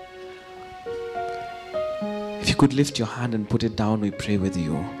 If you could lift your hand and put it down, we pray with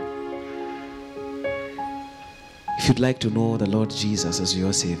you. If you'd like to know the Lord Jesus as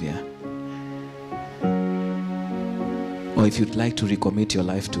your Savior, or if you'd like to recommit your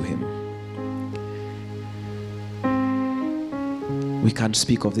life to Him, we can't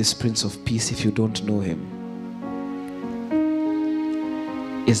speak of this Prince of Peace if you don't know Him.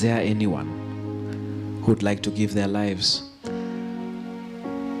 Is there anyone who would like to give their lives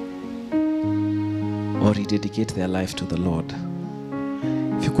or rededicate their life to the Lord?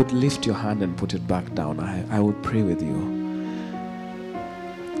 If you could lift your hand and put it back down, I would pray with you.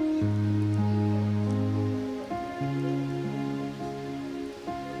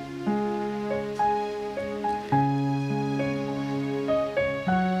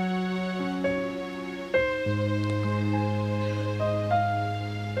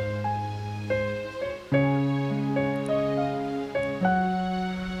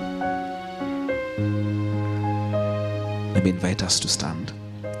 Let me invite us to stand.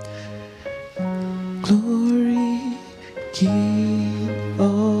 Glory, King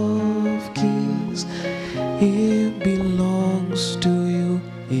of Kings, it belongs to you,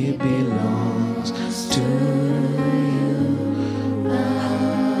 it belongs to you alone.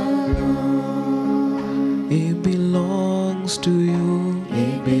 It belongs to you,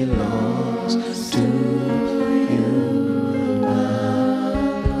 it belongs to you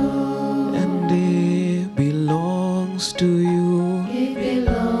alone. And it belongs to you. It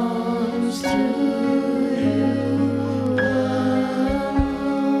belongs to you alone.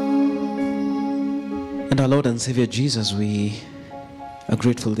 And our Lord and Savior Jesus, we are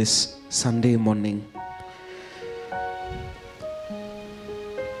grateful this Sunday morning,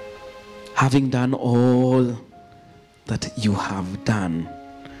 having done all that you have done.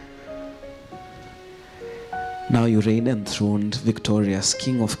 Now you reign enthroned, victorious,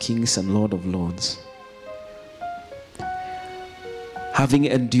 King of Kings and Lord of Lords. Having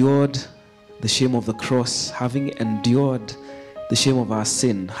endured the shame of the cross, having endured the shame of our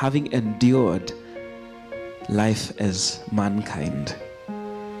sin, having endured life as mankind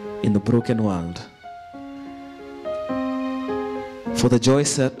in the broken world, for the joy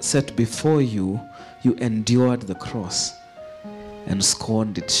set before you, you endured the cross. and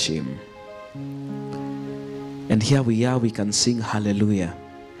scorned its shame. And here we are, we can sing hallelujah.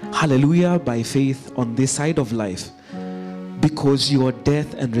 Hallelujah by faith on this side of life, because your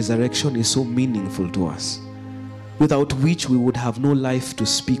death and resurrection is so meaningful to us, without which we would have no life to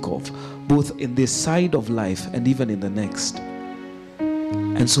speak of, both in this side of life and even in the next.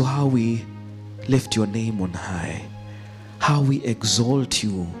 And so how we lift your name on high, how we exalt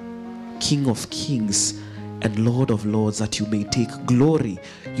you, King of Kings and Lord of Lords, that you may take glory,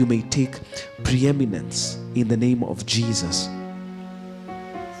 you may take preeminence in the name of Jesus.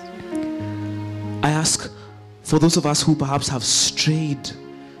 I ask for those of us who perhaps have strayed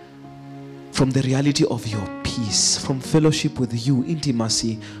from the reality of your peace, from fellowship with you,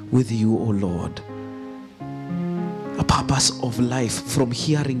 intimacy with you, O Lord, a purpose of life from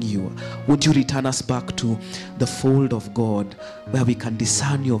hearing you, would you return us back to the fold of God, where we can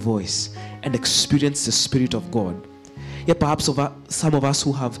discern your voice and experience the Spirit of God? Yet perhaps some of us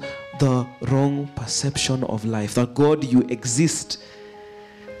who have the wrong perception of life, that God, you exist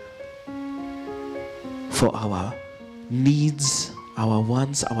for our needs, our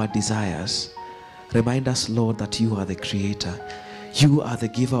wants, our desires. Remind us, Lord, that you are the creator. You are the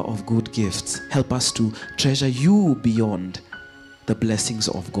giver of good gifts. Help us to treasure you beyond the blessings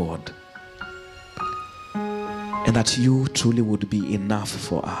of God, and that you truly would be enough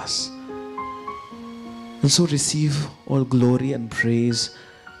for us. And so receive all glory and praise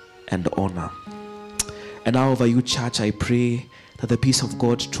and honor. And now over you, church, I pray that the peace of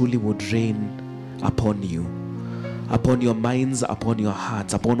God truly would reign upon you, upon your minds, upon your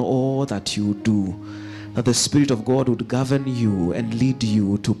hearts, upon all that you do. That the Spirit of God would govern you and lead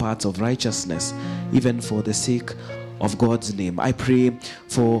you to paths of righteousness, even for the sake of God's name. I pray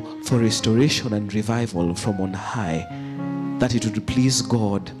for restoration and revival from on high, that it would please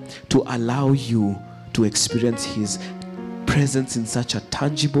God to allow you to experience His presence in such a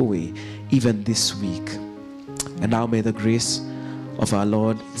tangible way, even this week. And now may the grace of our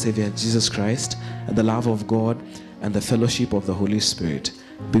Lord, Savior Jesus Christ, and the love of God, and the fellowship of the Holy Spirit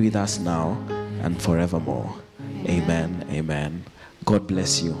be with us now and forevermore. Amen. Amen. God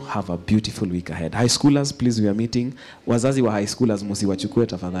bless you. Have a beautiful week ahead. High schoolers, please, we are meeting. Wazazi wa high schoolers, musiwachukue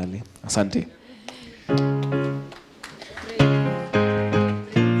tafadhali. Asante.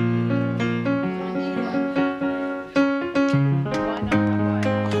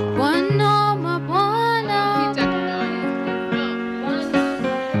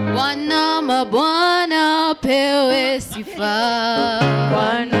 Bwana pewe sifa.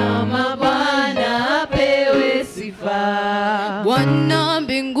 Bwana mabwana pewe sifa. Bwana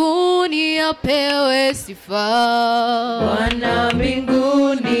mbinguni apewe sifa. Bwana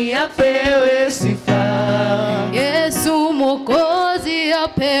mbinguni apewe sifa. Yesu Mwokozi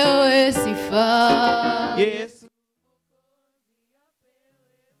apewe sifa.